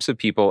the types of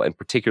people, and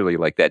particularly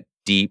like that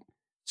deep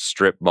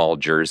strip mall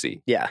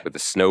Jersey, with the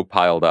snow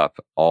piled up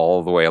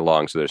all the way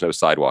along, so there's no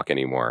sidewalk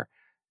anymore.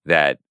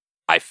 That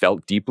I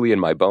felt deeply in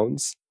my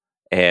bones,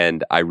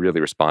 and I really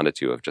responded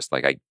to of just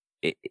like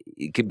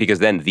because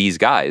then these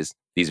guys,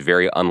 these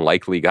very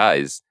unlikely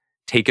guys,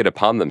 take it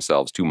upon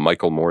themselves to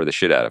Michael Moore the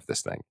shit out of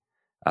this thing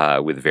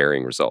with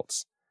varying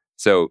results.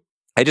 So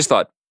I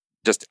thought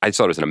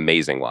it was an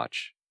amazing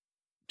watch,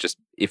 just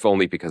if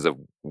only because of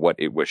what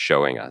it was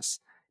showing us.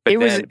 But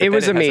it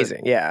was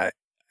amazing. Yeah.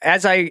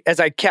 As I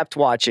kept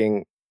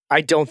watching,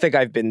 I don't think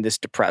I've been this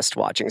depressed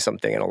watching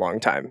something in a long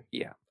time.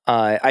 Yeah.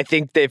 I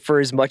think that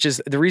for as much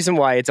as the reason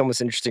why it's almost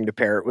interesting to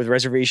pair it with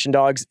Reservation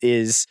Dogs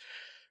is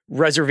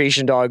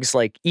Reservation Dogs,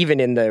 like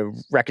even in the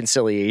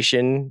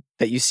reconciliation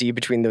that you see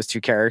between those two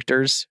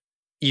characters,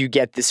 you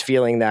get this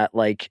feeling that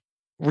like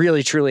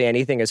really truly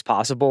anything is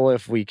possible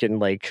if we can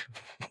like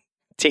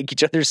take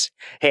each other's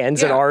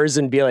hands in ours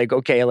and be like,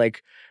 okay,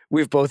 like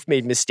we've both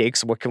made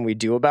mistakes. What can we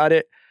do about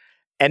it?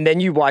 And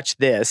then you watch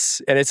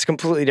this and it's a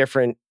completely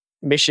different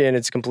mission.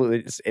 It's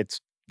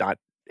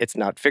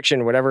not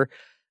fiction, whatever.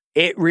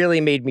 It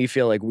really made me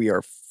feel like we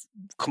are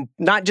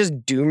not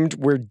just doomed,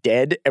 we're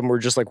dead and we're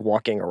just like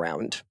walking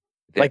around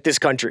like this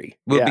country.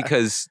 Well,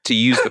 because to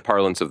use the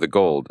parlance of The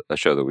Gold, a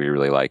show that we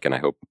really like, and I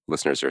hope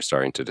listeners are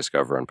starting to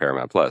discover on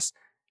Paramount Plus,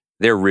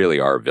 there really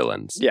are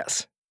villains.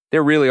 Yes.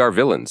 There really are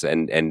villains.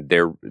 And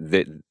they're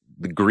the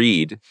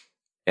greed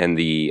and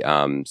the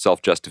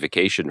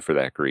self-justification for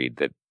that greed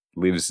that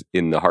lives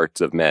in the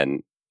hearts of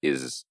men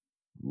is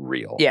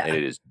real. Yeah. And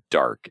it is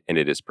dark and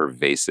it is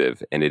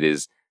pervasive and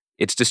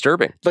it's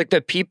disturbing. Like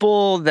the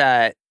people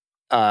that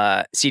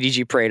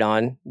CDG preyed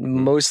on,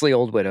 mostly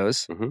old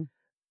widows. Mm-hmm.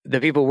 The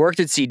people who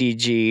worked at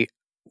CDG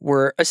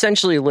were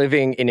essentially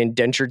living in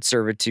indentured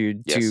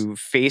servitude to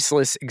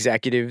faceless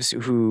executives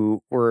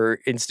who were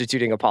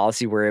instituting a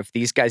policy where if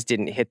these guys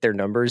didn't hit their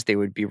numbers, they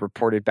would be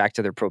reported back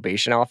to their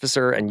probation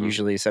officer and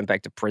usually sent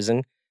back to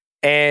prison.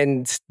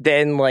 And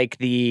then like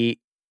the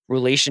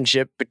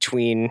relationship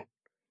between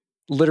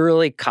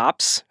literally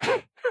cops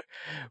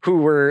who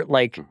were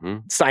like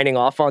signing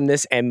off on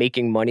this and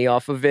making money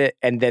off of it.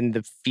 And then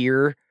the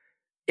fear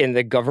in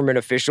the government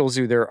officials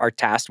who are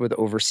tasked with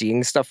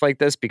overseeing stuff like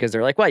this, because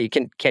they're like, well, you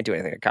can't do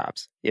anything to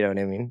cops. You know what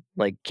I mean?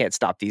 Like can't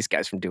stop these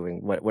guys from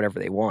doing whatever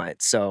they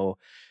want. So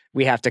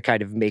we have to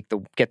kind of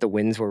get the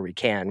wins where we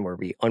can, where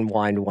we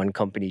unwind one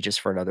company just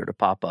for another to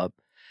pop up.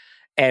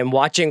 And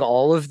watching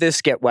all of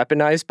this get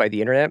weaponized by the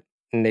internet,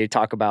 and they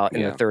talk about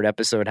in the third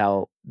episode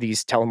how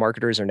these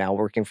telemarketers are now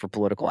working for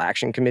political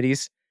action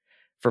committees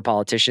for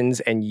politicians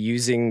and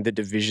using the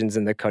divisions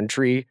in the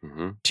country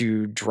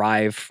to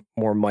drive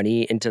more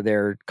money into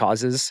their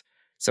causes.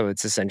 So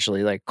it's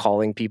essentially like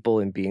calling people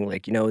and being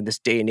like, in this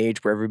day and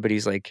age where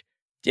everybody's like,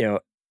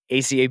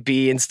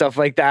 ACAB and stuff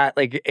like that,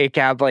 like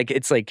ACAB, like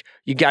it's like,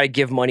 you got to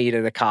give money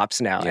to the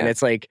cops now. Yeah. And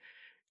it's like,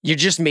 you're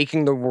just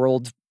making the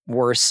world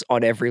worse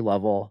on every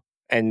level.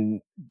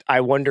 And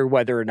I wonder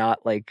whether or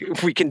not like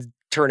if we can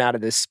turn out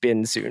of this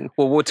spin soon.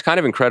 Well, what's kind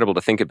of incredible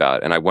to think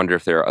about, and I wonder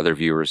if there are other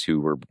viewers who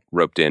were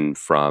roped in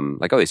from,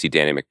 like, they see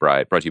Danny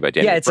McBride, brought to you by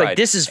Danny McBride. Yeah, it's like,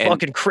 this is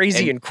fucking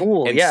crazy and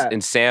cool.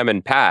 And Sam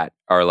and Pat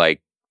are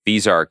like,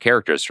 these are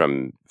characters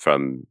from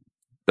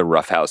the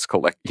Roughhouse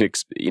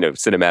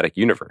cinematic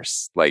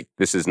universe. Like,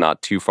 this is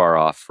not too far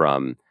off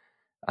from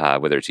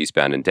whether it's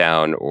Eastbound and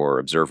Down or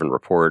Observe and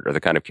Report, are the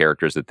kind of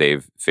characters that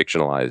they've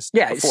fictionalized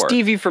before.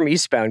 Stevie from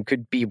Eastbound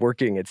could be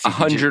working at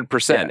CBG.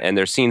 100%. And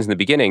there's scenes in the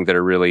beginning that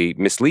are really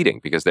misleading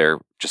because they're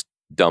just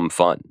dumb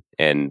fun.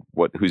 And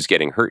who's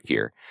getting hurt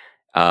here?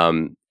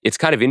 It's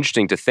kind of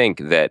interesting to think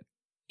that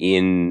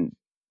in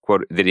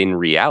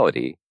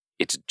reality,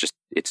 it's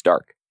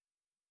dark.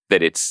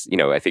 That it's,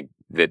 I think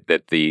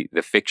that the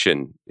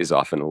fiction is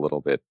often a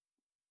little bit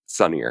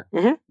sunnier.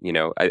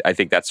 I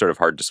think that's sort of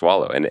hard to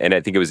swallow. And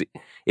I think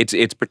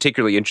it's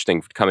particularly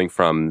interesting coming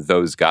from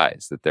those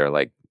guys that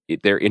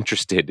they're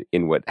interested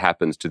in what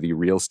happens to the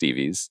real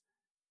Stevies,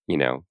 in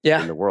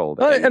the world.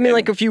 Well,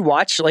 like if you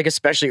watch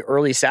especially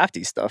early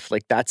Safdie stuff,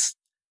 that's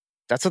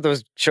what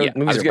those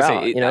movies are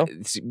about,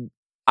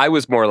 I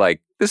was more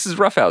like, this is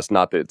Roughhouse,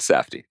 not that it's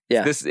Safdie.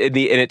 Yeah. And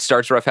it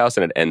starts Roughhouse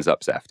and it ends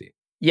up Safdie.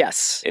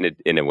 Yes.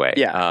 In a way.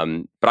 Yeah.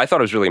 But I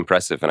thought it was really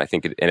impressive, and I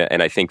think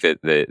I think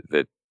that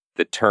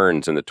the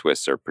turns and the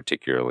twists are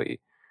particularly,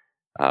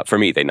 for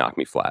me, they knock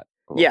me flat.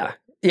 Yeah.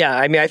 Yeah.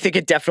 I mean, I think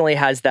it definitely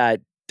has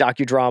that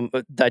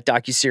docudrama, that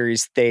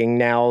docuseries thing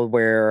now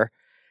where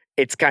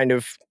it's kind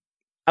of,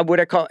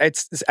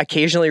 it's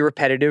occasionally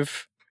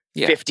repetitive,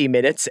 50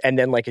 minutes, and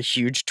then a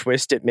huge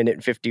twist at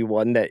minute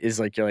 51 that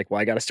is you're like, well,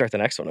 I got to start the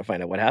next one to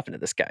find out what happened to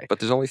this guy. But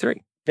there's only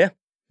 3. Yeah.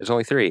 There's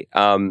only 3.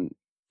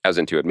 I was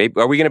into it. Maybe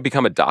are we going to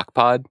become a doc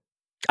pod?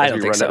 I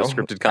don't think so. Out of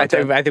scripted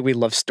content? I think we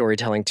love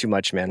storytelling too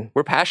much, man.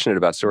 We're passionate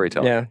about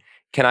storytelling. Yeah.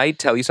 Can I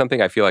tell you something?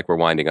 I feel like we're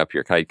winding up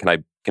here. Can I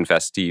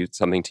confess to you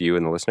something to you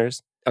and the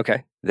listeners?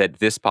 Okay. That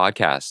this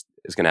podcast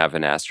is going to have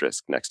an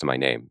asterisk next to my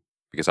name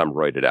because I'm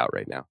roided out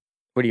right now.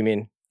 What do you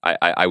mean?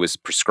 I was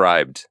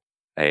prescribed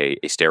a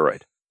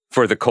steroid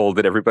for the cold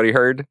that everybody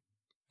heard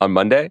on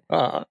Monday.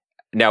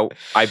 Now,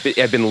 I've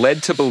been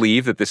led to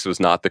believe that this was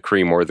not the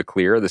cream or the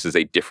clear. This is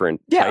a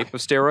different type of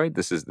steroid.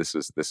 This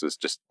was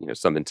just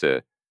something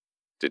to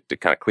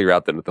kind of clear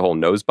out the whole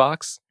nose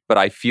box. But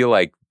I feel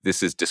like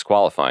this is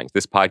disqualifying.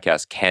 This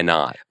podcast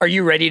cannot. Are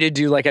you ready to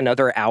do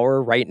another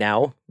hour right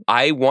now?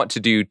 I want to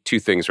do 2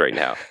 things right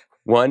now.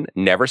 1,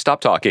 never stop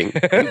talking.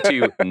 And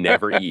 2,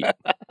 never eat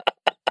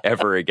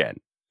ever again.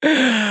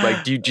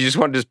 Do you just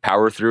want to just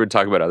power through and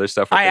talk about other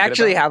stuff? I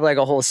actually have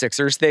a whole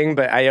Sixers thing,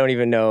 but I don't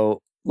even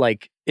know.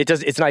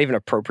 It's not even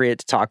appropriate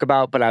to talk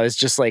about, but I was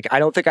just I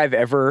don't think I've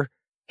ever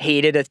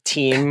hated a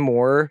team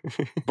more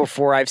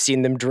before I've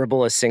seen them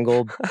dribble a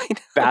single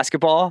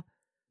basketball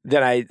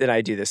than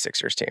I do the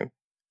Sixers team.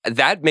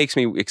 That makes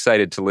me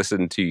excited to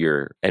listen to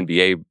your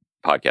NBA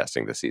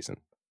podcasting this season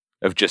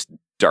of just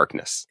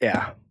darkness.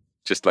 Yeah.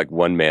 Just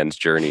one man's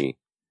journey.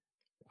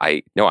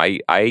 I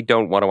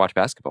don't want to watch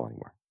basketball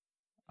anymore.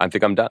 I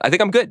think I'm done. I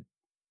think I'm good.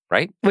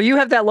 Right? Well, you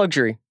have that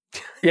luxury.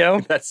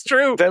 That's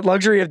true. That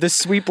luxury of this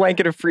sweet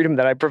blanket of freedom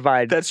that I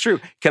provide. That's true.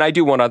 Can I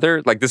do one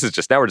other? This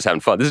is now we're just having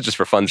fun. This is just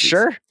for funsies.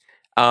 Sure.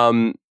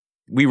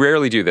 We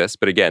rarely do this,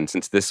 but again,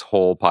 since this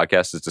whole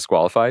podcast is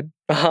disqualified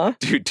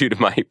due to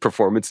my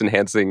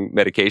performance-enhancing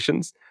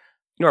medications,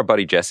 our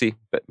buddy Jesse,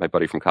 my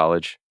buddy from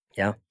college.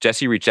 Yeah.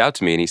 Jesse reached out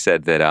to me and he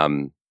said that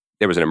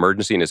there was an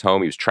emergency in his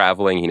home. He was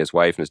traveling, he and his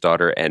wife and his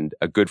daughter, and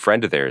a good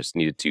friend of theirs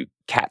needed to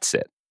cat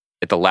sit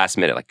at the last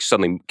minute,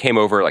 suddenly came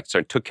over,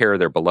 took care of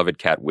their beloved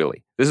cat,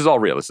 Willie. This is all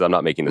real. I'm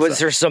not making this up. Was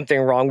there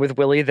something wrong with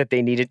Willie that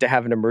they needed to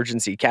have an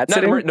emergency cat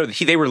sitting? No,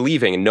 they were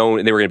leaving and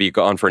they were going to be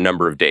gone for a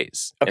number of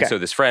days. Okay. And so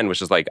this friend was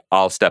just like,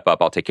 I'll step up,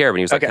 I'll take care of it. And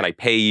he was like, can I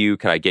pay you?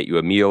 Can I get you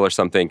a meal or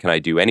something? Can I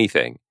do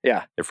anything?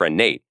 Yeah. Their friend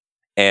Nate.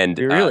 And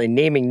you're really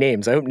naming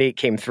names. I hope Nate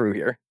came through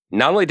here.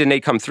 Not only did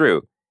Nate come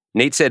through,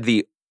 Nate said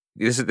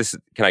this.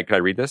 Can I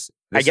read this?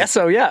 I guess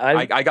so, yeah.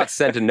 I got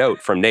sent a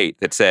note from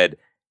Nate that said,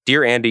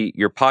 "Dear Andy,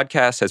 your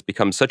podcast has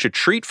become such a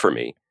treat for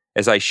me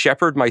as I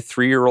shepherd my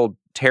 3-year-old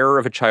terror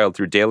of a child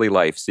through daily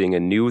life. Seeing a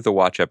new The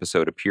Watch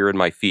episode appear in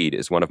my feed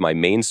is one of my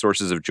main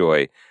sources of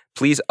joy.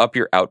 Please up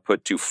your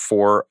output to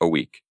 4 a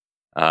week."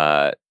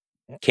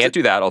 Can't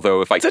do that,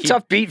 although it's a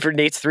tough beat for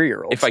Nate's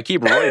 3-year-old. If I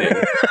keep writing,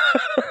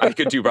 I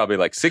could do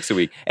probably 6 a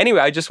week.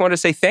 Anyway, I just want to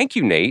say thank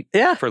you, Nate,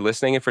 for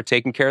listening and for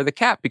taking care of the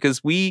cat,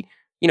 because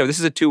this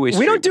is a two-way street.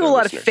 We don't do a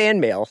lot of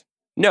fan mail.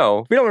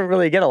 No. We don't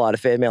really get a lot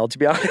of fan mail, to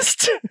be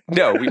honest.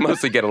 No, we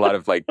mostly get a lot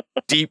of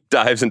deep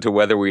dives into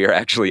whether we are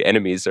actually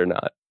enemies or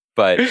not.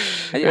 But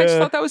I just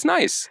thought that was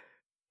nice.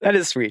 That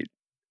is sweet.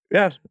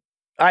 Yeah.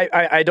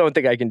 I don't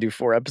think I can do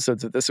 4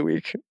 episodes of this a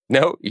week.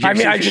 No? I'm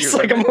a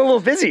little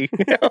busy.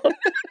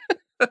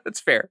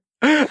 That's fair.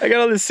 I got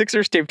all this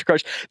Sixers tape to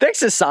crush. Thanks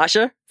to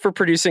Sasha for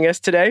producing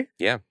us today.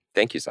 Yeah.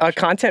 Thank you, Sasha. A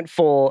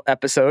content-full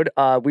episode.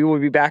 We will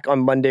be back on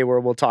Monday where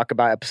we'll talk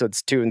about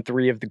episodes 2 and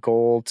 3 of The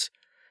Gold.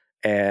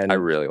 And I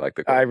really like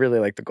The Gold. I really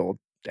like The Gold.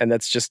 And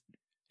that's just...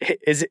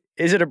 Is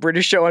it a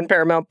British show on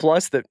Paramount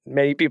Plus that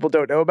many people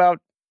don't know about?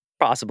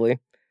 Possibly.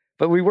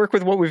 But we work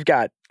with what we've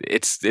got.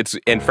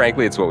 And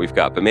frankly, it's what we've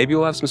got. But maybe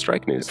we'll have some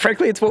strike news.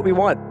 Frankly, it's what we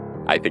want.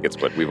 I think it's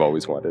what we've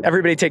always wanted.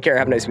 Everybody take care.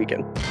 Have a nice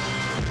weekend.